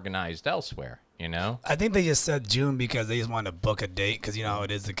and organized elsewhere. You know? I think they just said June because they just wanted to book a date because you know how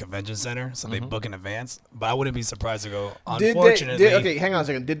it is the convention center, so they book in advance. But I wouldn't be surprised to go. Unfortunately, okay, hang on a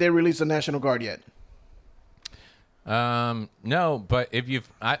second. Did they release the National Guard yet? No, but if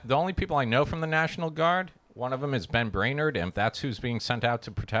the only people I know from the National Guard, one of them is Ben Brainerd, and if that's who's being sent out to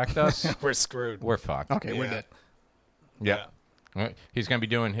protect us, we're screwed. We're fucked. Okay, we're dead. Yeah. He's gonna be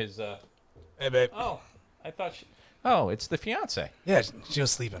doing his. Hey, babe. Oh, I thought. Oh, it's the fiance. Yeah, she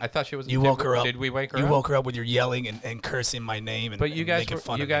was sleeping. I thought she was. You woke her up. Did we wake her up? You woke her up with your yelling and cursing my name and you guys making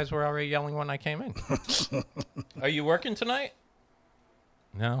fun you of guys me. were already yelling when I came in. Are you working tonight?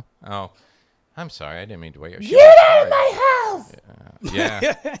 No. Oh, I'm sorry. I didn't mean to wake her. Get out of my house!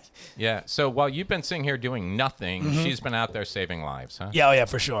 Yeah. Yeah. So while you've been sitting here doing nothing, she's been out there saving lives, huh? Yeah,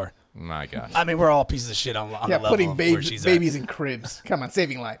 for sure. My gosh. I mean, we're all pieces of shit on the level putting where she's babies in cribs. Come on,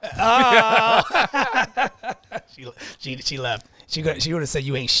 saving lives. She left. She would have said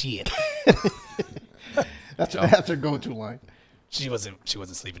you ain't shit. That's her go-to line. She wasn't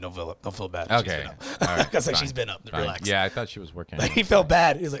sleeping. Don't feel bad. Okay. All right. I was like, she's been up. Fine. Relax. Yeah, I thought she was working. Like, he felt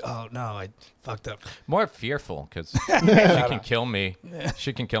bad. He was like, oh no, I fucked up. More fearful because she can kill me.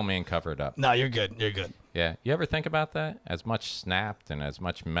 She can kill me and cover it up. No, you're good. You're good. Yeah. You ever think about that? As much snapped and as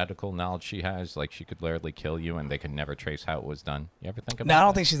much medical knowledge she has, like she could literally kill you and they could never trace how it was done. You ever think about that? No, I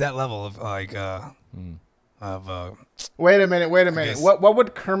don't think she's that level of like Wait a minute. What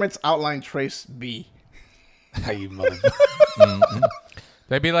would Kermit's outline trace be? How you motherfucker.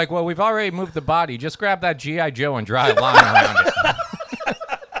 They'd be like, well, we've already moved the body. Just grab that G.I. Joe and draw a line around it.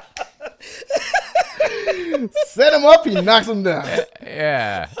 Set him up, he knocks him down.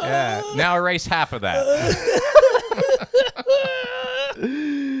 Yeah. Now erase half of that.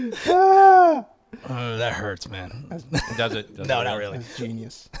 That hurts, man. Does it? No, not really. That's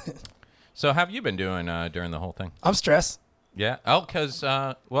genius. So, how have you been doing during the whole thing? I'm stressed. Yeah. Oh, because,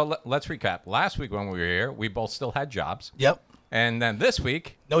 let's recap. Last week when we were here, we both still had jobs. Yep. And then this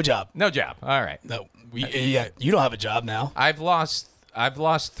week, no job. No job. All right. No. Yeah, you don't have a job now. I've lost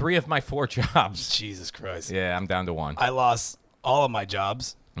 3 of my 4 jobs. Jesus Christ. Yeah, I'm down to 1. I lost all of my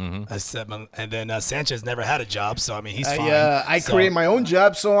jobs. Mm-hmm. And then Sanchez never had a job, so I mean he's fine. I create my own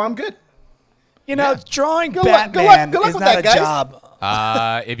job, so I'm good. You know, drawing Batman is not a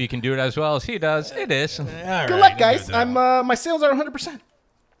job. If you can do it as well as he does, it is. Good luck, guys. My sales are 100%.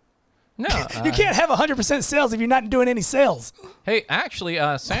 No, you can't have 100% sales if you're not doing any sales. Hey, actually,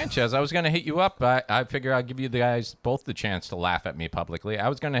 Sanchez, I was going to hit you up. I figure I'll give you guys both the chance to laugh at me publicly. I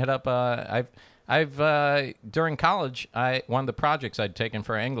was going to hit up. During college, one of the projects I'd taken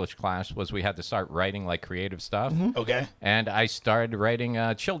for our English class was we had to start writing like creative stuff. Mm-hmm. Okay. And I started writing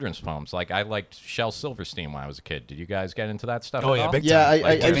children's poems. Like I liked Shel Silverstein when I was a kid. Did you guys get into that stuff? Oh at yeah, all? big time. Yeah,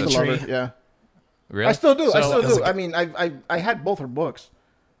 like I used to love it. Yeah. Really? I still do. I mean, I had both her books.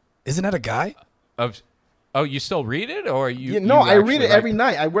 Isn't that a guy? Oh, you still read it, or you? No, I read it every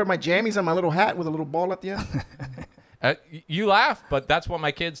night. I wear my jammies and my little hat with a little ball at the end. You laugh, but that's what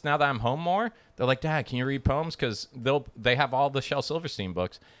my kids, now that I'm home more, they're like, Dad, can you read poems? Because they have all the Shel Silverstein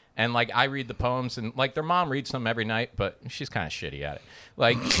books. And, like, I read the poems, and, like, their mom reads them every night, but she's kind of shitty at it.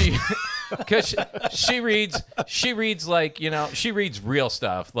 Like, because she reads, like, you know, she reads real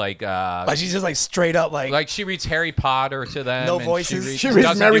stuff. Like she's just, like, straight up, like she reads Harry Potter to them. No voices. She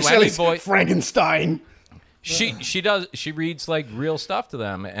reads Mary Shelley's Frankenstein. She reads like real stuff to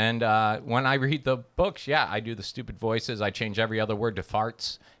them, and when I read the books, I do the stupid voices. I change every other word to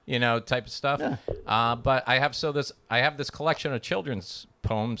farts, you know, type of stuff. Yeah. But I have this collection of children's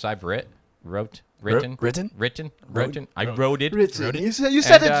poems I've written. I wrote it. You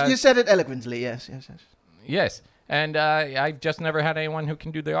said it eloquently. Yes. And I've just never had anyone who can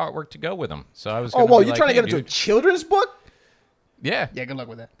do the artwork to go with them. So I was. You're trying to get into a children's book? Yeah. Yeah. Good luck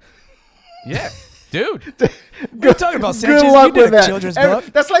with that. Yeah. Dude, we're talking about Sanchez. Good luck you did with a children's book.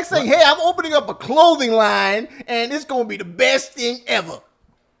 That's like saying, "Hey, I'm opening up a clothing line, and it's gonna be the best thing ever."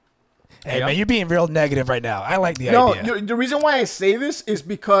 Hey man, you're being real negative right now. I like the idea. No, the reason why I say this is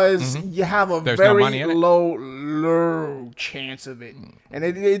because you have a very low chance of it, and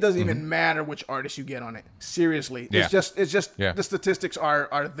it doesn't even matter which artist you get on it. Seriously, it's just the statistics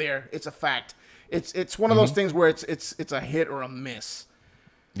are there. It's a fact. It's one of those things where it's a hit or a miss.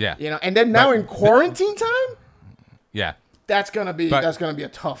 Yeah, you know, and then now in quarantine time, that's gonna be a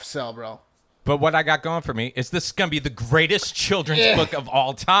tough sell, bro. But what I got going for me is this is gonna be the greatest children's book of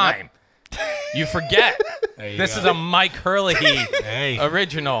all time. You forget this is a Myke Hurley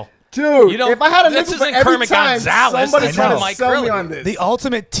original, dude. If I had a nickel for every Kermit time Gonzalez, somebody tried to sell me on this, the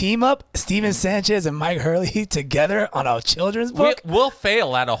ultimate team up: Steven Sanchez and Myke Hurley together on a children's book. We'll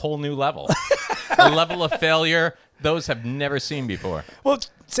fail at a whole new level, a level of failure those have never seen before. Well,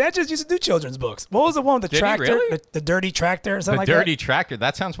 Sanchez used to do children's books. What was the one with the tractor? Really? The dirty tractor or something like that? The dirty tractor.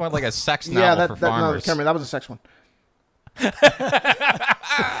 That sounds more like a sex novel for farmers. No, Kermit, that was a sex one. What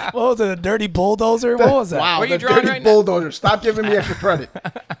was it? The dirty bulldozer? What was that? Wow, what are you the drawing dirty right bulldozer. Now? Stop giving me extra credit.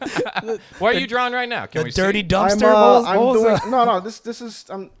 What are you drawing right now? Can we see? Dirty dumpster? No. This is.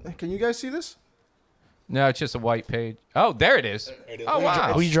 Can you guys see this? No, it's just a white page. Oh, there it is. Oh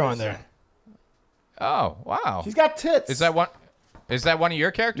wow. Who are you drawing there? Oh wow. He's got tits. Is that one of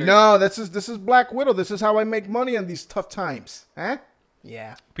your characters? No, this is Black Widow. This is how I make money in these tough times. Huh?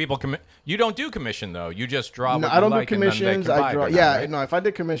 Yeah. People you don't do commission though. You just draw. No, what I don't like do commissions. I draw. Right? No. If I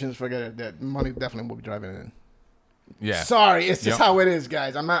did commissions, forget it. That money definitely will be driving it in. Yeah. Sorry, it's just how it is,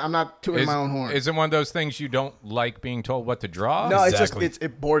 guys. I'm not tooting my own horn. Is it one of those things you don't like being told what to draw? No, exactly.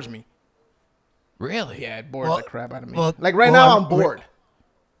 It bores me. Really? Yeah, it bores the crap out of me. Well, like now, I'm bored.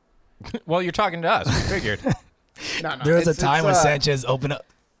 Well, you're talking to us. We figured. No. There was a time when Sanchez opened up.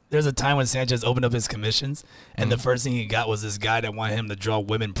 There's a time when Sanchez opened up his commissions, and the first thing he got was this guy that wanted him to draw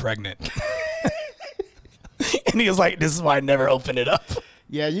women pregnant. And he was like, "This is why I never opened it up."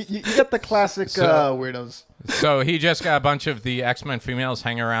 Yeah, you got the classic weirdos. So he just got a bunch of the X-Men females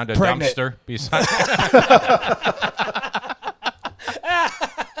hanging around a pregnant. dumpster beside.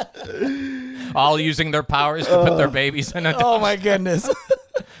 All using their powers to put their babies in a dumpster. Oh my goodness.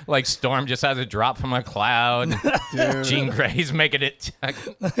 Like Storm just has a drop from a cloud. Jean Grey's making it. Well,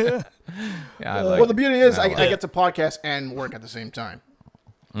 the beauty is I get to podcast and work at the same time.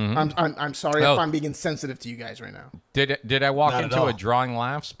 Mm-hmm. I'm sorry if I'm being insensitive to you guys right now. Did I walk into a Drawing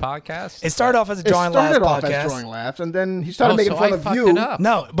Laughs podcast? It started off as a Drawing Laughs podcast. As Drawing Laughs, and then he started making fun of you.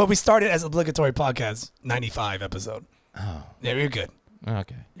 No, but we started as Obligatory Podcast 95 episode. Oh, yeah, we're good.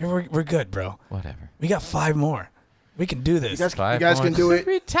 Okay, we're good, bro. Whatever. We got 5 more. We can do this. You guys can do it.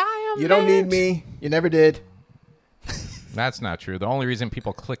 Retirement. You don't need me. You never did. That's not true. The only reason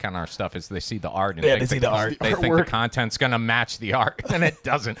people click on our stuff is they see the art. And they see the art. They think the content's going to match the art, and it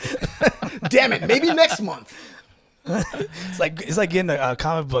doesn't. Damn it. Maybe next month. It's like getting a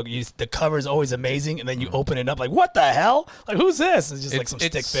comic book. The cover is always amazing, and then you open it up like, what the hell? Like, who's this? It's just like some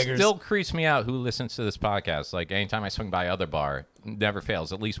stick figures. It still creeps me out who listens to this podcast. Like, anytime I swing by other bar, never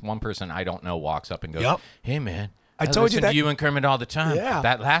fails. At least one person I don't know walks up and goes, hey, man. I told you that. You and Kermit all the time. Yeah.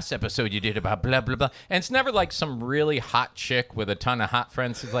 That last episode you did about blah, blah, blah. And it's never like some really hot chick with a ton of hot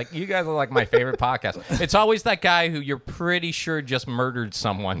friends. It's like, you guys are like my favorite podcast. It's always that guy who you're pretty sure just murdered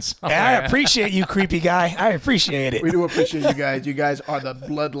someone. I appreciate you, creepy guy. I appreciate it. We do appreciate you guys. You guys are the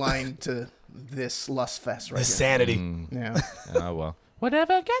bloodline to this lust fest right here. Sanity. Yeah. Oh, well.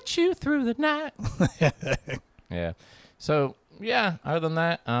 Whatever gets you through the night. Yeah. So... yeah, other than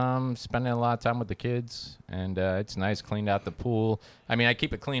that, spending a lot of time with the kids, and it's nice, cleaned out the pool. I mean, I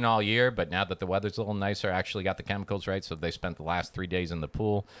keep it clean all year, but now that the weather's a little nicer, I actually got the chemicals right, so they spent the last 3 days in the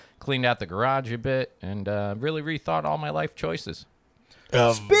pool, cleaned out the garage a bit, and really rethought all my life choices.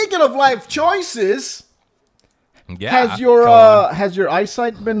 Speaking of life choices, yeah, has your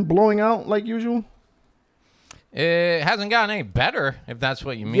eyesight been blowing out like usual? It hasn't gotten any better, if that's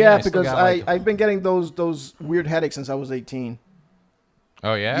what you mean. Yeah, because I've been getting those weird headaches since I was 18.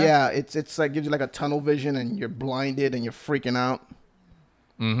 Oh, yeah? Yeah, it's like gives you like a tunnel vision and you're blinded and you're freaking out.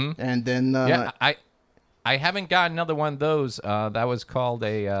 Mm-hmm. And then... yeah, I haven't got another one of those. That was called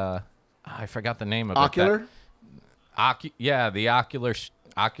a... I forgot the name of Ocular? it. Yeah, the ocular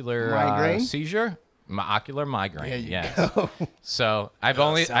migraine? Seizure. Ocular migraine. Yes. Go. So I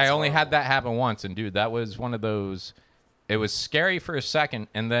only had that happen once, and dude, that was one of those. It was scary for a second,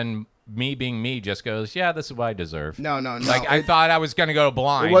 and then me being me just goes, yeah, this is what I deserve. No. Like I thought I was gonna go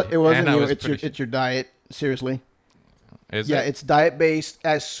blind. It wasn't you. It's your diet. Seriously. Is it? It's diet based.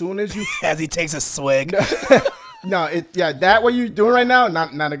 As soon as you as he takes a swig. That what you're doing right now,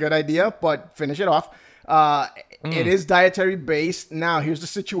 not a good idea. But finish it off. It is dietary based. Now here's the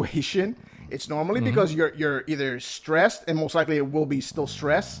situation. It's normally because you're either stressed, and most likely it will be still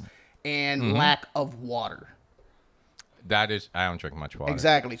stress, and lack of water. That is, I don't drink much water.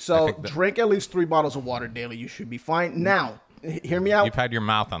 Exactly. So drink at least 3 bottles of water daily. You should be fine. Now, hear me out. You've had your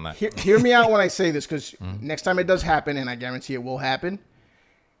mouth on that. Hear me out when I say this, because next time it does happen, and I guarantee it will happen.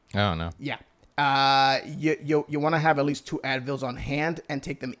 Oh, no. Yeah. You want to have at least 2 Advils on hand and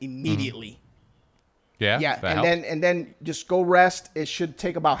take them immediately. Yeah, and then just go rest. It should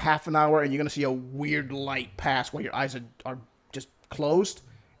take about half an hour, and you're gonna see a weird light pass where your eyes are just closed,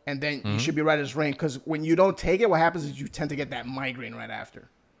 and then you should be right as rain. Because when you don't take it, what happens is you tend to get that migraine right after,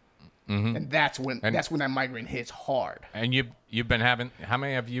 and that's when that migraine hits hard. And you've been having, how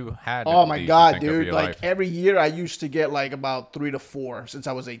many have you had? Oh my god, dude! Like every year, I used to get like about 3 to 4 since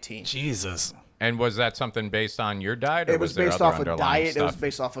I was 18. Jesus. And was that something based on your diet? Or it was based off of diet. Stuff? It was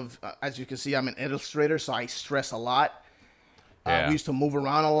based off of, as you can see, I'm an illustrator, so I stress a lot. Yeah. We used to move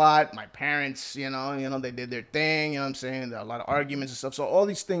around a lot. My parents, you know, they did their thing. You know what I'm saying? There are a lot of arguments and stuff. So all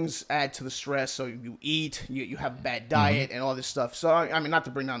these things add to the stress. So you eat, you have a bad diet, and all this stuff. So I mean, not to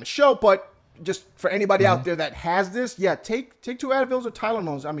bring down the show, but just for anybody out there that has this, take 2 Advils or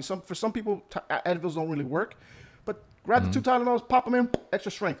Tylenols. I mean, for some people, Advils don't really work, but grab the 2 Tylenols, pop them in,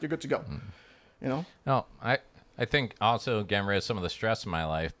 extra strength, you're good to go. You know? No, I think also getting rid of some of the stress in my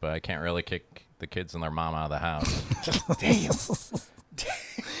life, but I can't really kick the kids and their mom out of the house. Damn.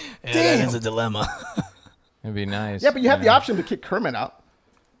 That is a dilemma. It'd be nice. Yeah, but you have the option to kick Kermit out.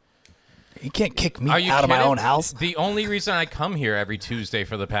 You can't kick me out of my own house. The only reason I come here every Tuesday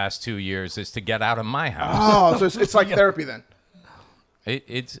for the past 2 years is to get out of my house. Oh, so it's like therapy then.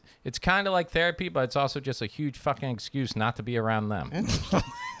 It's kind of like therapy, but it's also just a huge fucking excuse not to be around them.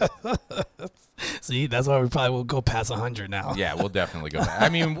 See, that's why we probably will go past 100 now. Yeah, we'll definitely go back. I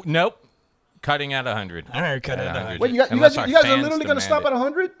mean, nope. Cutting at 100. All right, cut at 100. Wait, you guys are literally going to stop at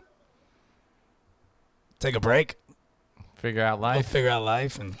 100? Take a break. Figure out life. We'll figure out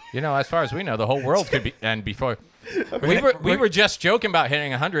life. And as far as we know, the whole world could end before. We were just joking about hitting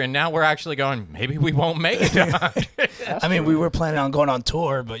 100, and now we're actually going, maybe we won't make it to 100. I mean, we were planning on going on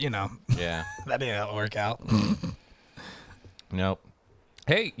tour, but, Yeah. That didn't work out. Nope.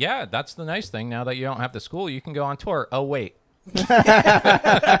 Hey, yeah, that's the nice thing. Now that you don't have the school, you can go on tour. Oh, wait.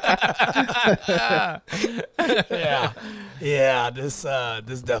 Yeah, this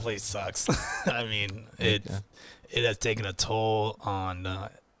definitely sucks. I mean, it has taken a toll on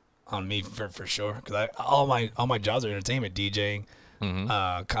me for sure, because all my jobs are entertainment, DJing,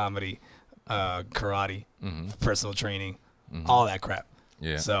 comedy, karate, personal training, all that crap.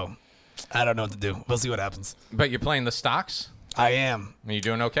 Yeah. So I don't know what to do. We'll see what happens. But you're playing the stocks I am. Are you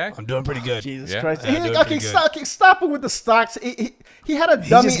doing okay? I'm doing pretty good. Jesus Yeah. Christ. Okay, Stop it with the stocks. He had a dummy app. He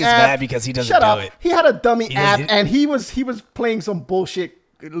just gets mad because he doesn't do it. He had a dummy app, and he was playing some bullshit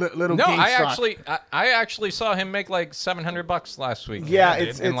little No, game I actually saw him make like $700 last week. Yeah,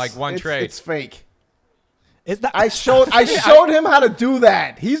 in like one trade. It's fake. It's not, I showed him how to do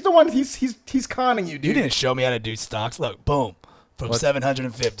that. He's the one. He's conning you, dude. You didn't show me how to do stocks. Look, boom, from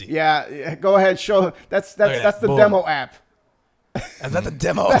 750. Yeah, go ahead. Show him. That's the Boom. demo app. Is that the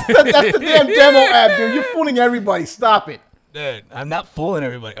demo? That's the damn demo app, dude. You're fooling everybody. Stop it. Dude, I'm not fooling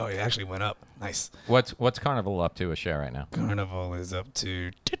everybody. Oh, it actually went up. Nice. What's Carnival up to a share right now? Carnival is up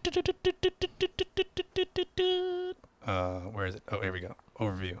to. Where is it? Oh, here we go.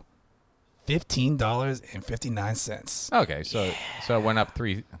 Overview. $15.59. Okay, so it went up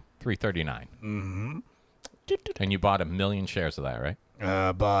 $3.39. Mm-hmm. And you bought 1 million shares of that, right?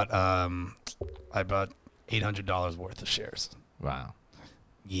 I bought $800 worth of shares. Wow.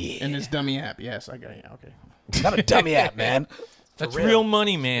 Yeah. In this dummy app. Yes, I got it. Okay. It's not a dummy app, man. That's real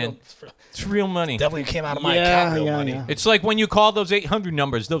money, man. It's real money. Definitely came out of my account, real money. Yeah. It's like when you call those 800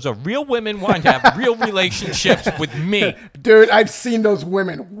 numbers. Those are real women wanting to have real relationships with me. Dude, I've seen those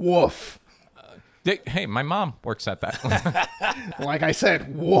women. Woof. Hey, my mom works at that. Like I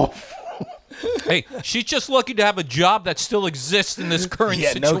said, woof. Hey, she's just lucky to have a job that still exists in this current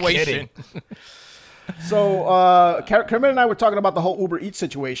situation. No kidding. So, Kermit and I were talking about the whole Uber Eats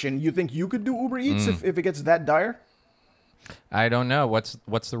situation. You think you could do Uber Eats if it gets that dire? I don't know. What's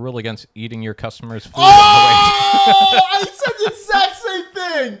the rule against eating your customers' food? Oh, I said the exact same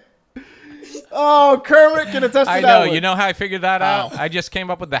thing. Oh, Kermit can attest to that. I know. one. You know how I figured that out? I just came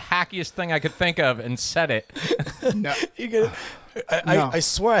up with the hackiest thing I could think of and said it. No. I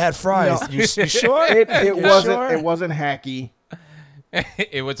swear I had fries. No. You sure? It wasn't hacky.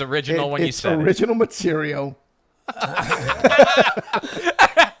 It was original when you said it's original material.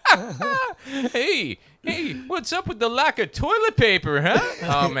 Hey, what's up with the lack of toilet paper, huh?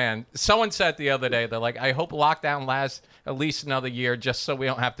 Oh, man. Someone said the other day, they're like, I hope lockdown lasts at least another year just so we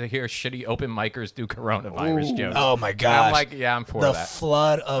don't have to hear shitty open micers do coronavirus jokes. Oh, my gosh. And I'm like, yeah, I'm for the that. The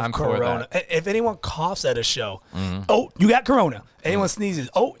flood of corona. If anyone coughs at a show, oh, you got corona. Anyone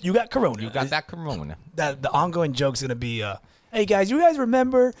sneezes, oh, you got corona. You got that corona. The ongoing joke's going to be, hey, guys, you guys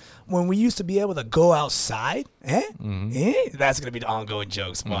remember when we used to be able to go outside? That's going to be the ongoing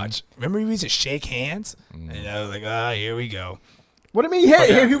jokes. Watch. Remember we used to shake hands? And I was like, here we go. What do you mean,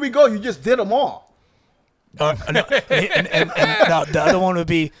 here we go? You just did them all. No, the other one would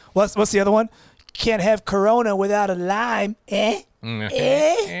be, what's the other one? Can't have corona without a lime. I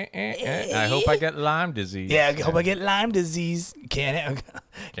hope I get Lyme disease. Yeah, I hope I get Lyme disease. Get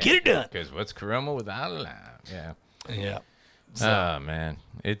it done. Because what's corona without a lime? Yeah. Yeah. Oh man,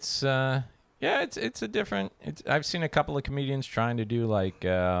 it's a different. I've seen a couple of comedians trying to do like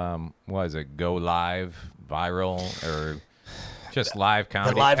what is it, go live, viral, or just live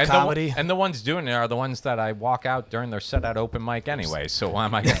comedy. The live comedy, and the ones doing it are the ones that I walk out during their set at open mic anyway. So why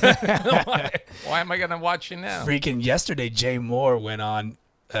am I gonna watch you now? Freaking yesterday, Jay Moore went on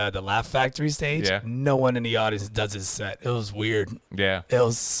the Laugh Factory stage. Yeah. No one in the audience does his set. It was weird. Yeah, it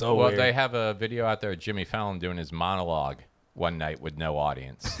was so weird. Well, they have a video out there of Jimmy Fallon doing his monologue one night with no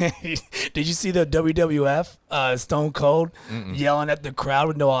audience. Did you see the WWF Stone Cold yelling at the crowd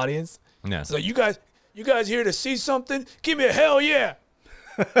with no audience? No. So you guys here to see something? Give me a hell yeah.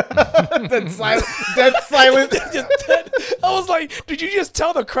 Dead silent. I was like, did you just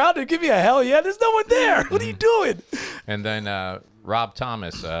tell the crowd to give me a hell yeah? There's no one there. What are you doing? And then Rob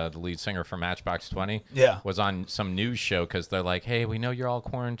Thomas, the lead singer for Matchbox 20, was on some news show because they're like, hey, we know you're all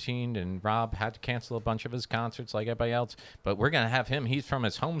quarantined, and Rob had to cancel a bunch of his concerts like everybody else, but we're going to have him. He's from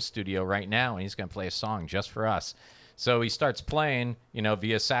his home studio right now, and he's going to play a song just for us. So he starts playing,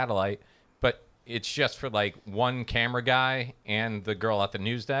 via satellite, but it's just for like one camera guy and the girl at the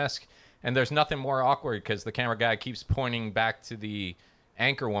news desk, and there's nothing more awkward because the camera guy keeps pointing back to the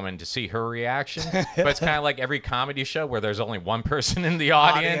anchor woman to see her reaction, but it's kind of like every comedy show where there's only one person in the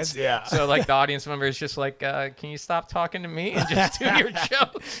audience. Yeah. So like the audience member is just like, can you stop talking to me and just do your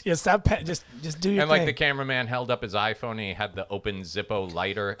joke? Yeah, stop. Just do your thing. And like the cameraman held up his iPhone and he had the Open Zippo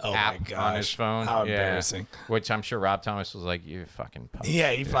lighter app on his phone. How embarrassing. Which I'm sure Rob Thomas was like, you fucking pussy.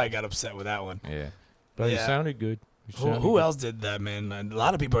 Yeah, he probably got upset with that one. Yeah. But it sounded good. Who else did that, man? A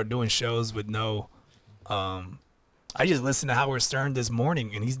lot of people are doing shows with no I just listened to Howard Stern this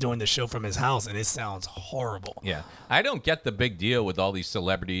morning, and he's doing the show from his house, and it sounds horrible. Yeah. I don't get the big deal with all these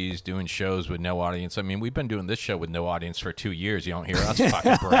celebrities doing shows with no audience. I mean, we've been doing this show with no audience for 2 years. You don't hear us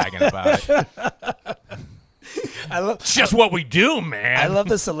fucking bragging about it. It's just what we do, man. I love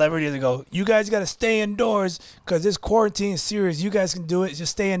the celebrities that go, you guys got to stay indoors because this quarantine is serious. You guys can do it.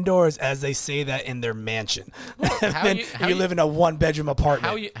 Just stay indoors, as they say that in their mansion. You live in a 1-bedroom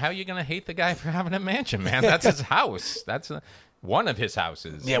apartment. How you going to hate the guy for having a mansion, man? That's his house. That's one of his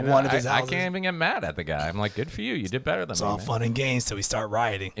houses. Yeah, one of his houses. I can't even get mad at the guy. I'm like, good for you. You did better than me. It's all fun and games till we start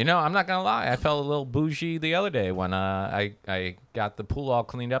rioting. I'm not going to lie. I felt a little bougie the other day when I got the pool all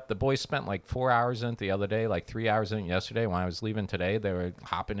cleaned up. The boys spent like 4 hours in it the other day, like 3 hours in it yesterday. When I was leaving today, they were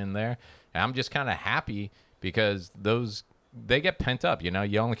hopping in there. And I'm just kind of happy because they get pent up.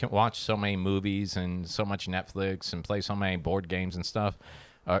 You only can watch so many movies and so much Netflix and play so many board games and stuff.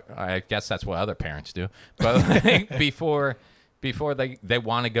 I guess that's what other parents do. But like, before they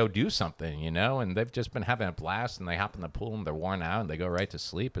want to go do something, and they've just been having a blast, and they hop in the pool and they're worn out and they go right to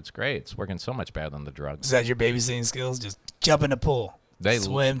sleep. It's great. It's working so much better than the drugs. Is that your babysitting skills? Just jump in the pool. They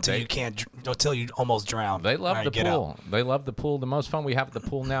swim till you can't, until you almost drown. They love the pool. They love the pool. The most fun we have at the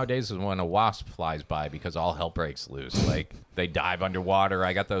pool nowadays is when a wasp flies by because all hell breaks loose. Like they dive underwater.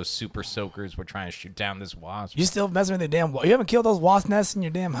 I got those super soakers. We're trying to shoot down this wasp. You still messing with the damn? You haven't killed those wasp nests in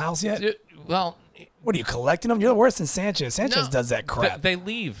your damn house yet? Well. What are you collecting them? You're worse than Sanchez. Sanchez does that crap. They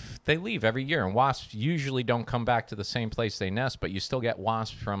leave every year, and wasps usually don't come back to the same place they nest. But you still get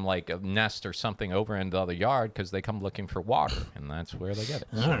wasps from like a nest or something over in the other yard because they come looking for water, and that's where they get it.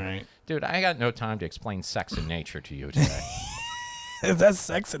 All right, dude. I got no time to explain sex and nature to you today. Is that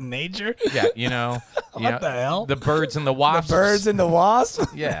sex and nature? Yeah, what the hell? The birds and the wasps. The birds and the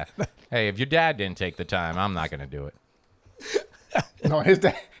wasps. Yeah. Hey, if your dad didn't take the time, I'm not going to do it. No, his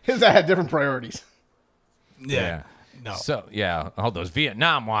dad had different priorities. Yeah. No. So, all those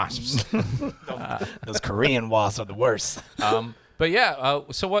Vietnam wasps. those Korean wasps are the worst.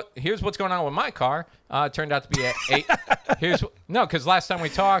 But so here's what's going on with my car. It turned out to be because last time we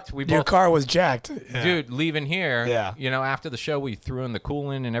talked, your car was jacked. Yeah. Dude, leaving here, yeah. After the show, we threw in the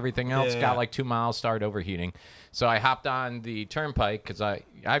coolant and everything else, got like 2 miles, started overheating. So I hopped on the turnpike because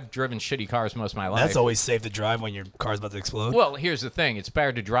I've driven shitty cars most of my life. That's always safe to drive when your car's about to explode. Well, here's the thing. It's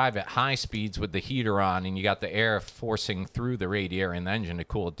better to drive at high speeds with the heater on and you got the air forcing through the radiator and the engine to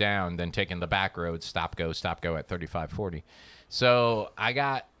cool it down than taking the back roads, stop, go at 35, 40. So I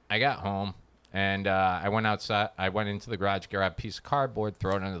got home and I went outside. I went into the garage, grabbed a piece of cardboard,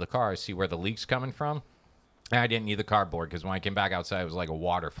 throw it under the car, see where the leak's coming from. And I didn't need the cardboard because when I came back outside, it was like a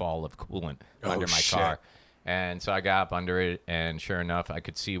waterfall of coolant under my car. And so I got up under it, and sure enough, I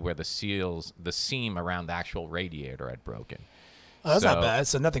could see where the seam around the actual radiator had broken. Oh, that's not bad.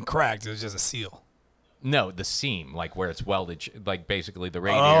 So nothing cracked. It was just a seal. No, the seam, like where it's welded, like basically the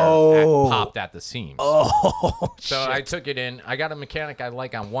radiator popped at the seams. Oh, so I took it in. I got a mechanic I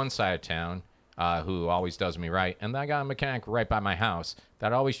like on one side of town who always does me right, and then I got a mechanic right by my house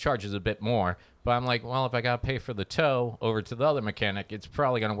that always charges a bit more. But I'm like, well, if I got to pay for the tow over to the other mechanic, it's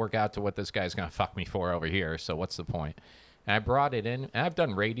probably going to work out to what this guy's going to fuck me for over here. So what's the point? And I brought it in. And I've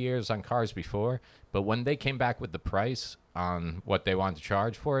done radiators on cars before. But when they came back with the price on what they wanted to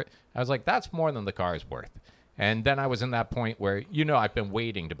charge for it, I was like, that's more than the car is worth. And then I was in that point where, I've been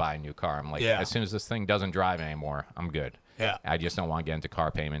waiting to buy a new car. I'm like, as soon as this thing doesn't drive anymore, I'm good. Yeah. I just don't want to get into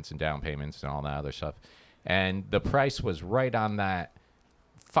car payments and down payments and all that other stuff. And the price was right on that.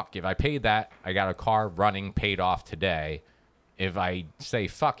 Fuck, if I paid that, I got a car running, paid off today. If I say,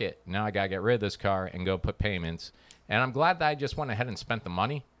 fuck it, now I got to get rid of this car and go put payments. And I'm glad that I just went ahead and spent the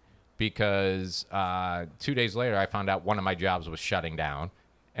money because 2 days later, I found out one of my jobs was shutting down.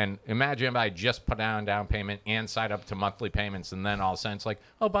 And imagine if I just put down payment and signed up to monthly payments, and then all of a sudden it's like,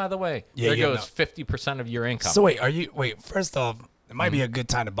 oh, by the way, there goes 50% of your income. So first off, it might be a good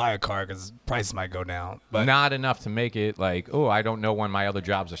time to buy a car because price might go down. But not enough to make it like, oh, I don't know when my other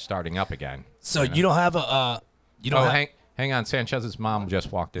jobs are starting up again. So you don't have a hang on. Sanchez's mom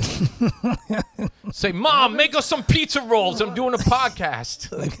just walked in. Say, Mom, make us some pizza rolls. I'm doing a podcast.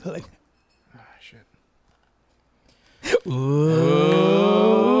 Shit.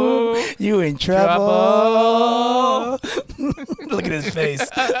 Ooh, you in trouble. Look at his face.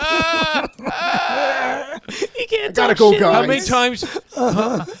 He can't gotta go, guys.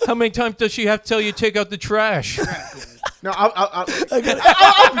 How many times does she have to tell you to take out the trash? No, I'll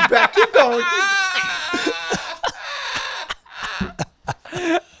be back. Keep going.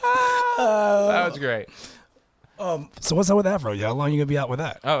 That was great. So what's up with that, bro? How long are you gonna be out with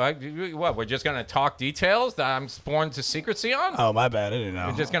that? Oh, what? We're just gonna talk details that I'm sworn to secrecy on? Oh, my bad. I didn't know.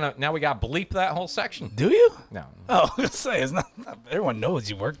 We're just gonna now we got bleep that whole section. Do you? No. Oh, I was gonna say it's not everyone knows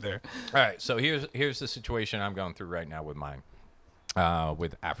you work there. All right. So here's the situation I'm going through right now with mine,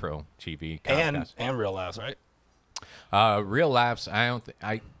 with Afro TV Comcast. and Real Laughs, right? Real Laughs. I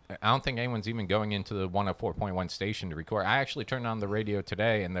I don't think anyone's even going into the 104.1 station to record. I actually turned on the radio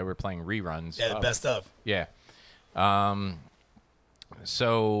today, and they were playing reruns. Yeah, the best of. Yeah.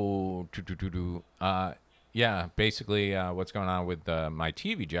 So, yeah, basically what's going on with my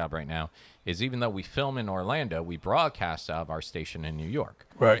TV job right now is even though we film in Orlando, we broadcast out of our station in New York.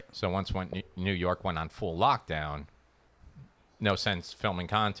 Right. So once New York went on full lockdown, no sense filming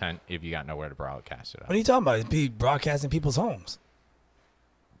content if you got nowhere to broadcast it. What are you talking about? It'd be broadcasting people's homes.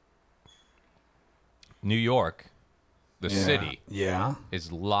 New York, the city, yeah,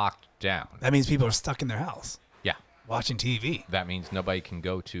 is locked down. That means people are stuck in their house. Yeah. Watching TV. That means nobody can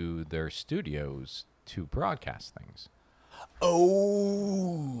go to their studios to broadcast things.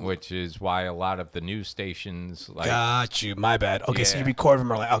 Oh. Which is why a lot of the news stations got you. My bad. Okay, so you record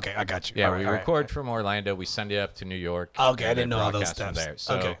from Orlando. Okay, I got you. Yeah, we record from Orlando. We send it up to New York. Okay, I didn't know all those steps. There.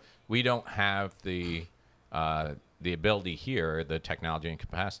 So we don't have the ability here, the technology and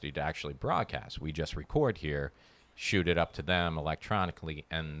capacity to actually broadcast. We just record here, shoot it up to them electronically,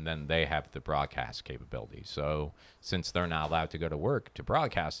 and then they have the broadcast capability. So since they're not allowed to go to work to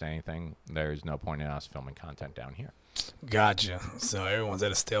broadcast anything, there's no point in us filming content down here. Gotcha. So everyone's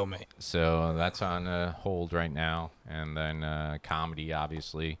at a stalemate. So that's on hold right now. And then comedy,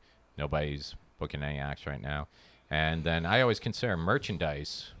 obviously. Nobody's booking any acts right now. And then I always consider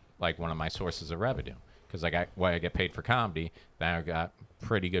merchandise like one of my sources of revenue. Because I get paid for comedy, then I got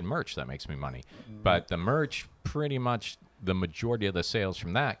pretty good merch that makes me money. But the merch, pretty much the majority of the sales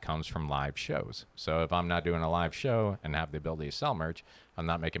from that comes from live shows. So if I'm not doing a live show and have the ability to sell merch, I'm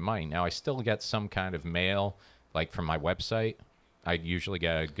not making money. Now, I still get some kind of mail, like from my website. I usually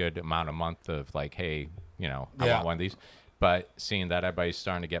get a good amount a month of like, hey, I want one of these. But seeing that everybody's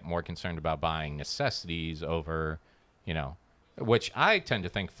starting to get more concerned about buying necessities over, which I tend to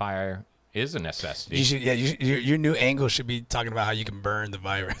think fire is a necessity. Your new angle should be talking about how you can burn the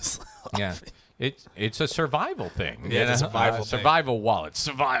virus. Yeah. It's a survival thing. Yeah, it's a survival thing. Survival wallet.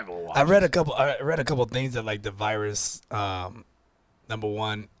 I read a couple things that like the virus, number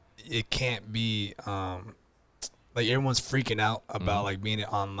one, it can't be like everyone's freaking out about like being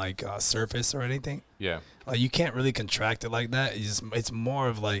on like a surface or anything. Yeah. Like you can't really contract it like that. It's more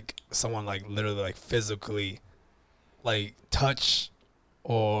of like someone like literally like physically like touch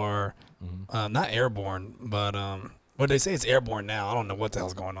or not airborne, but what they say it's airborne now. I don't know what the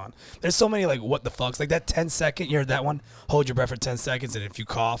hell's going on. There's so many like what the fucks. Like that 10-second, you heard that one? Hold your breath for 10 seconds, and if you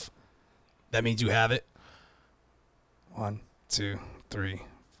cough, that means you have it. 1, 2, 3,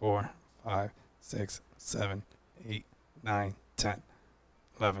 4, 5, 6, 7, 8, 9, 10,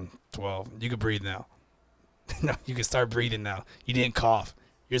 11, 12. You can breathe now. No, you can start breathing now. You didn't cough.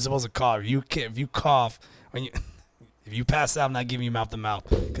 You're supposed to cough. If you cough, if you pass out, I'm not giving you mouth to mouth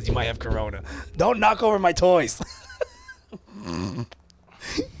because you might have corona. Don't knock over my toys.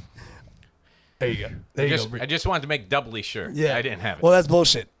 There you go. I just wanted to make doubly sure. Yeah, I didn't have it. Well, that's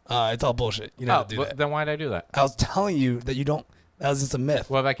bullshit. It's all bullshit. You don't have to do that. Then why'd I do that? I was telling you that you don't. That was just a myth.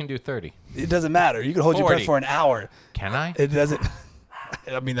 Well, if I can do 30. It doesn't matter. You can hold 40. your breath for an hour. Can I? It doesn't.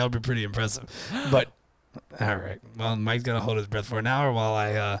 I mean, that would be pretty impressive. But all right. Well, Mike's gonna hold his breath for an hour while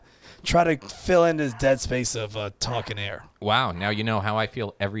I try to fill in this dead space of talking air. Wow. Now you know how I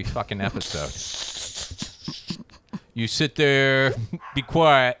feel every fucking episode. You sit there, be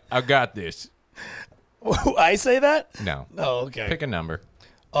quiet. I got this. I say that? No. Oh, okay. Pick a number.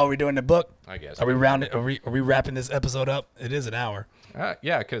 Oh, we're doing the book? I guess. Are we wrapping this episode up? It is an hour.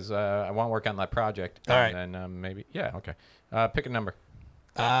 Yeah, because I want to work on that project. All right. And then maybe, yeah, okay. Pick a number.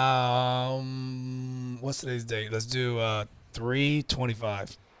 What's today's date? Let's do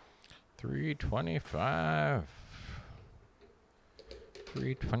 3/25. 3/25.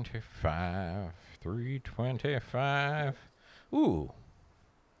 3/25. 3/25. Ooh.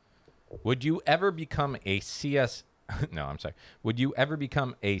 Would you ever become a No, I'm sorry. Would you ever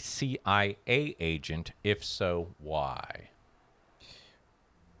become a CIA agent? If so, why?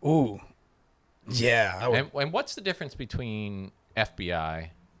 Ooh. Yeah. I would. And what's the difference between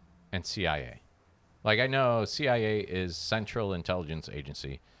FBI and CIA? Like, I know CIA is Central Intelligence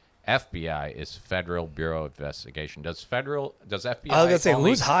Agency. FBI is Federal Bureau of Investigation. Does FBI I was gonna say,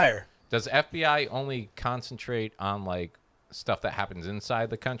 who's higher? Does FBI only concentrate on like stuff that happens inside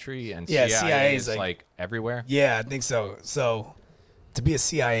the country, and Yeah, CIA is like everywhere? Yeah, I think so. So, to be a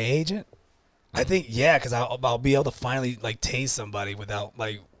CIA agent, I think because I'll be able to finally like tase somebody without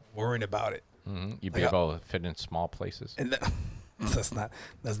like worrying about it. Mm-hmm. You'd be able to fit in small places. And that's not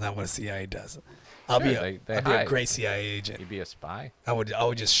what a CIA does. I'll be a great CIA agent. You'd be a spy. I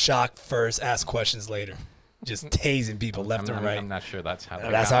would just shock first, ask questions later, just tasing people left and right. I'm not sure that's how.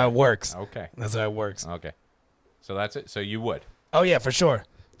 That's how it works. Okay. That's how it works. Okay. So that's it. So you would. Oh yeah, for sure.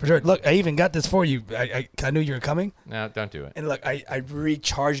 For sure. Look, I even got this for you. I knew you were coming. No, don't do it. And look, I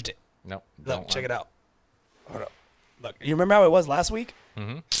recharged it. No. Look, check it out. Hold up. Look, you remember how it was last week?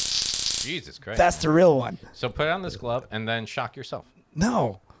 Mm-hmm. Jesus Christ. That's the real one. So put on this glove and then shock yourself.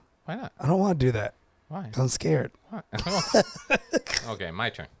 No. Why not? I don't want to do that. Why? I'm scared. Okay, my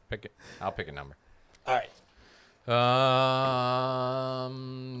turn. Pick it. I'll pick a number. All right.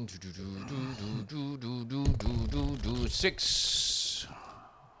 6,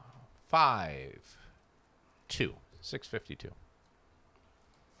 5, 2. 652.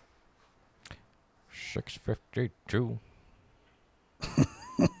 652.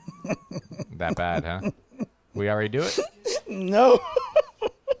 That bad, huh? We already do it? No.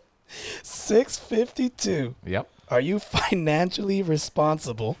 652. Yep. Are you financially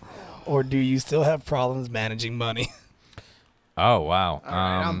responsible, or do you still have problems managing money? Oh, wow. All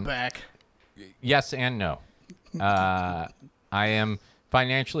right, I'm back. Yes and no. I am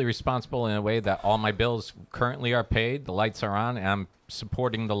financially responsible in a way that all my bills currently are paid, the lights are on, and I'm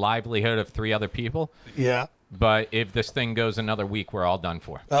supporting the livelihood of 3 other people. Yeah. But if this thing goes another week, we're all done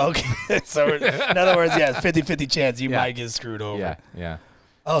for. Okay. So, in other words, 50-50 chance you might get screwed over. Yeah.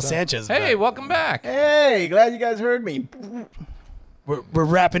 Oh, Sanchez. Hey, welcome back. Hey, glad you guys heard me. We're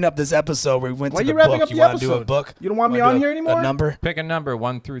wrapping up this episode. We went Why to the you wrapping book. up You the want to do a episode? book? You don't want me on here anymore? A number? Pick a number,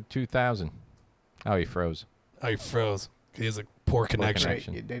 1 through 2,000. Oh, he froze. Oh, he froze. He has a poor connection.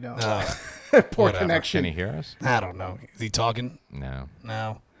 Right, they don't. Poor Poor connection. Can he hear us? I don't know. Is he talking? No.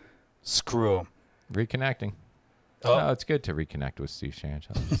 No. Screw him. Reconnecting. Oh. No, it's good to reconnect with Steve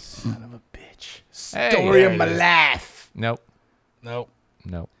Sanchez. Son of a bitch. Hey, Story there of my it is. life. Nope. Nope.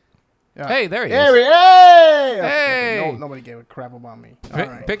 Hey, there he is. Hey! Hey! Okay, nobody gave a crap about me. All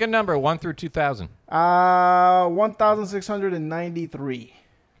right. Pick a number, 1 through 2,000. 1,693.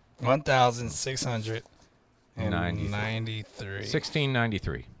 1,693.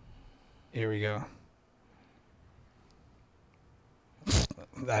 1693. Here we go.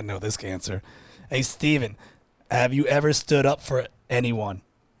 I know this answer. Hey, Steven, have you ever stood up for anyone?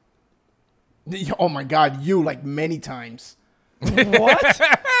 Oh my God, you like many times. What?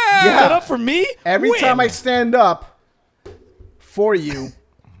 You stood up for me? Every time I stand up for you,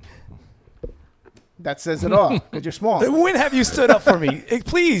 that says it all. Because you're small. When have you stood up for me?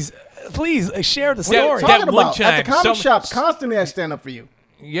 Please share the What are you story. talking one about? At the time, comic shop, constantly I stand up for you.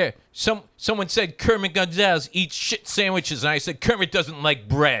 Yeah. Someone said Kermit Gonzalez eats shit sandwiches, and I said Kermit doesn't like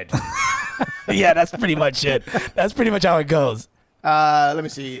bread. Yeah, that's pretty much it. That's pretty much how it goes. Let me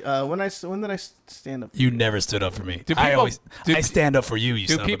see. When did I stand up? You never stood up for me. Do people- I stand up for you. You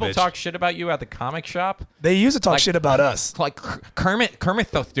Do son people of a bitch. talk shit about you at the comic shop? They used to talk Like- shit about us. Like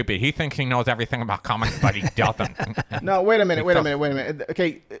Kermit's so stupid. He thinks he knows everything about comics, but he doesn't. No, wait a minute.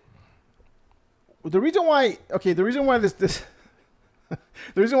 Okay. The reason why this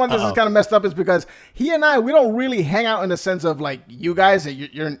the reason why this is kind of messed up is because he and I, we don't really hang out in the sense of like you guys,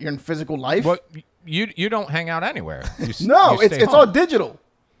 you're in physical life. What you don't hang out anywhere. No, you it's stay all home. digital.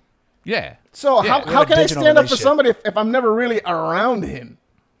 Yeah. So Yeah, how can I digital stand up for relationship. somebody if I'm never really around him?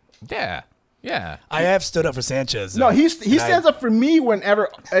 Yeah. Yeah. I have stood up for Sanchez. No, though. he And stands up for me whenever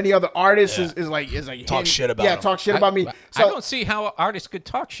any other artist is like Talk him. shit about him. talk shit about me. I So don't see how artists could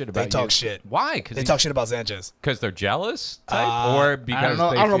talk shit about They you. talk shit. Why? They talk shit about Sanchez. Because they're jealous type, or because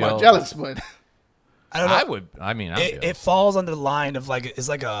I don't know feel, about jealous, but I don't know. I would. I mean, It falls under the line of like it's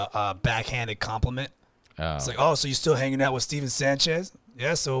like a backhanded compliment. It's like, oh, so you still hanging out with Steven Sanchez?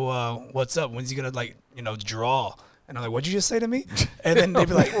 Yeah. So what's up? When's he gonna draw? And I'm like, what'd you just say to me? And then they'd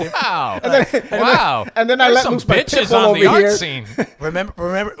be like, wow, wow. And then I There's let some loose my bitches pitbull on the over art here. scene. remember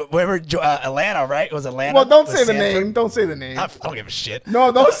Atlanta, right? It was Atlanta. Well, don't Was say the Sanford? name. Don't say the name. I don't give a shit.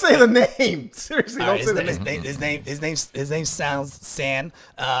 No, don't say the name. Seriously, All don't right, say the name. his name sounds San,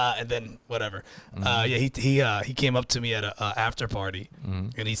 and then whatever. He came up to me at a after party,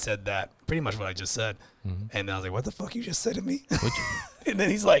 and he said that pretty much what I just said, and I was like, "What the fuck you just said to me?" And then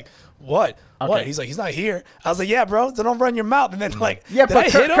he's like, "What? What?" He's like, "He's not here." I was like, "Yeah, bro. So don't run your mouth." And then like, Yeah, did but I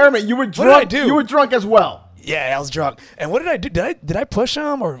hit him? Kermit, you were What did I drunk. do? You were drunk as well. Yeah, I was drunk. And what did I do? Did I push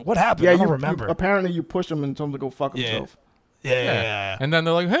him or what happened? Yeah, I don't remember. Apparently, you pushed him and told him to go fuck himself. Yeah. And then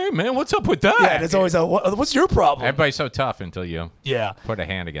they're like, "Hey, man, what's up with that?" Yeah, and it's always what's your problem? Everybody's so tough until you Yeah. put a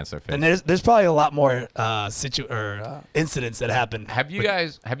hand against their face. And there's probably a lot more incidents that happen. Have you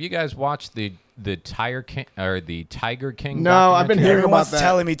guys watched the Tiger King or the Tiger King? No, I've been documentary? hearing Everyone's about that.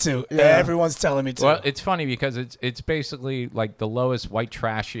 telling me to. Yeah. Everyone's telling me to. Well, it's funny because it's basically like the lowest white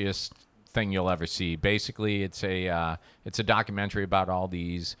trashiest thing you'll ever see. Basically, it's a documentary about all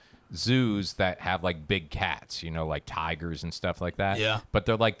these zoos that have like big cats, like tigers and stuff like that. Yeah. But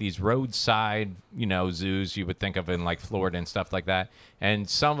they're like these roadside, zoos you would think of in like Florida and stuff like that. And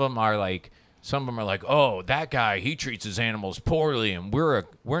some of them are like, oh, that guy, he treats his animals poorly, and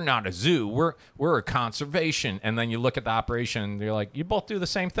we're not a zoo, we're a conservation. And then you look at the operation, and you're like, you both do the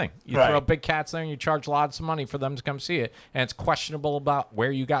same thing. You throw big cats there, and you charge lots of money for them to come see it, and it's questionable about where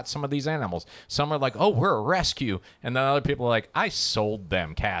you got some of these animals. Some are like, oh, we're a rescue, and then other people are like, I sold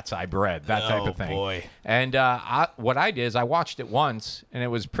them cats I bred, that type of thing. Boy. And what I did is I watched it once, and it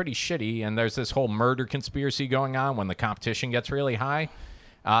was pretty shitty, and there's this whole murder conspiracy going on when the competition gets really high.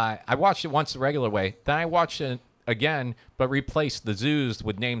 I watched it once the regular way. Then I watched it again, but replaced the zoos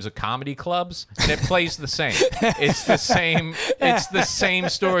with names of comedy clubs, and it plays the same. It's the same. It's the same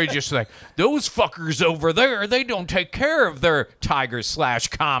story. Just like those fuckers over there, they don't take care of their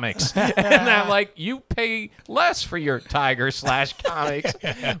Tiger/comics, and I'm like, you pay less for your Tiger/comics.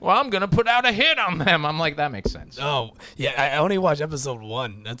 Well, I'm gonna put out a hit on them. I'm like, that makes sense. Oh yeah, I only watched episode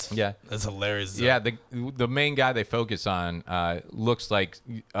 1. That's hilarious. Though. Yeah, the main guy they focus on looks like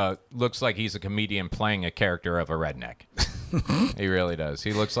he's a comedian playing a character of a redneck. He really does.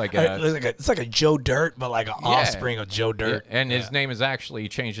 He looks like it's like a Joe Dirt, but like an offspring of Joe Dirt. Yeah. And his name is actually, he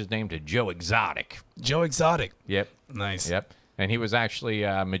changed his name to Joe Exotic. Joe Exotic. Yep. Nice. Yep. And he was actually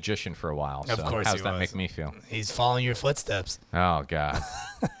a magician for a while. Of course, how's that make me feel? He's following your footsteps. Oh God.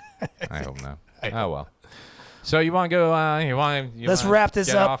 I hope not. Oh well. So you want to go? Let's wrap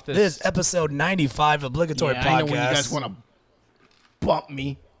this up. This is episode 95 Obligatory Podcast. I know when you guys want to bump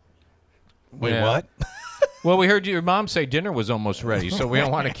me. Wait, what? Well, we heard your mom say dinner was almost ready, so we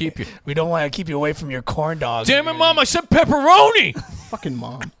don't want to keep you. We don't want to keep you away from your corn dogs. Damn it, Mom! I said pepperoni. Fucking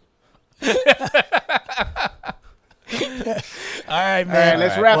mom. All right, man. All right,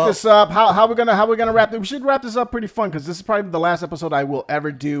 let's wrap this up. How we gonna wrap this? We should wrap this up pretty fun because this is probably the last episode I will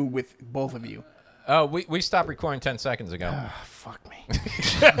ever do with both of you. Oh, we stopped recording 10 seconds ago. Fuck me.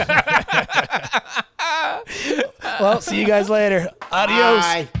 Well, see you guys later. Adios.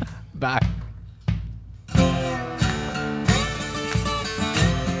 Bye. Bye.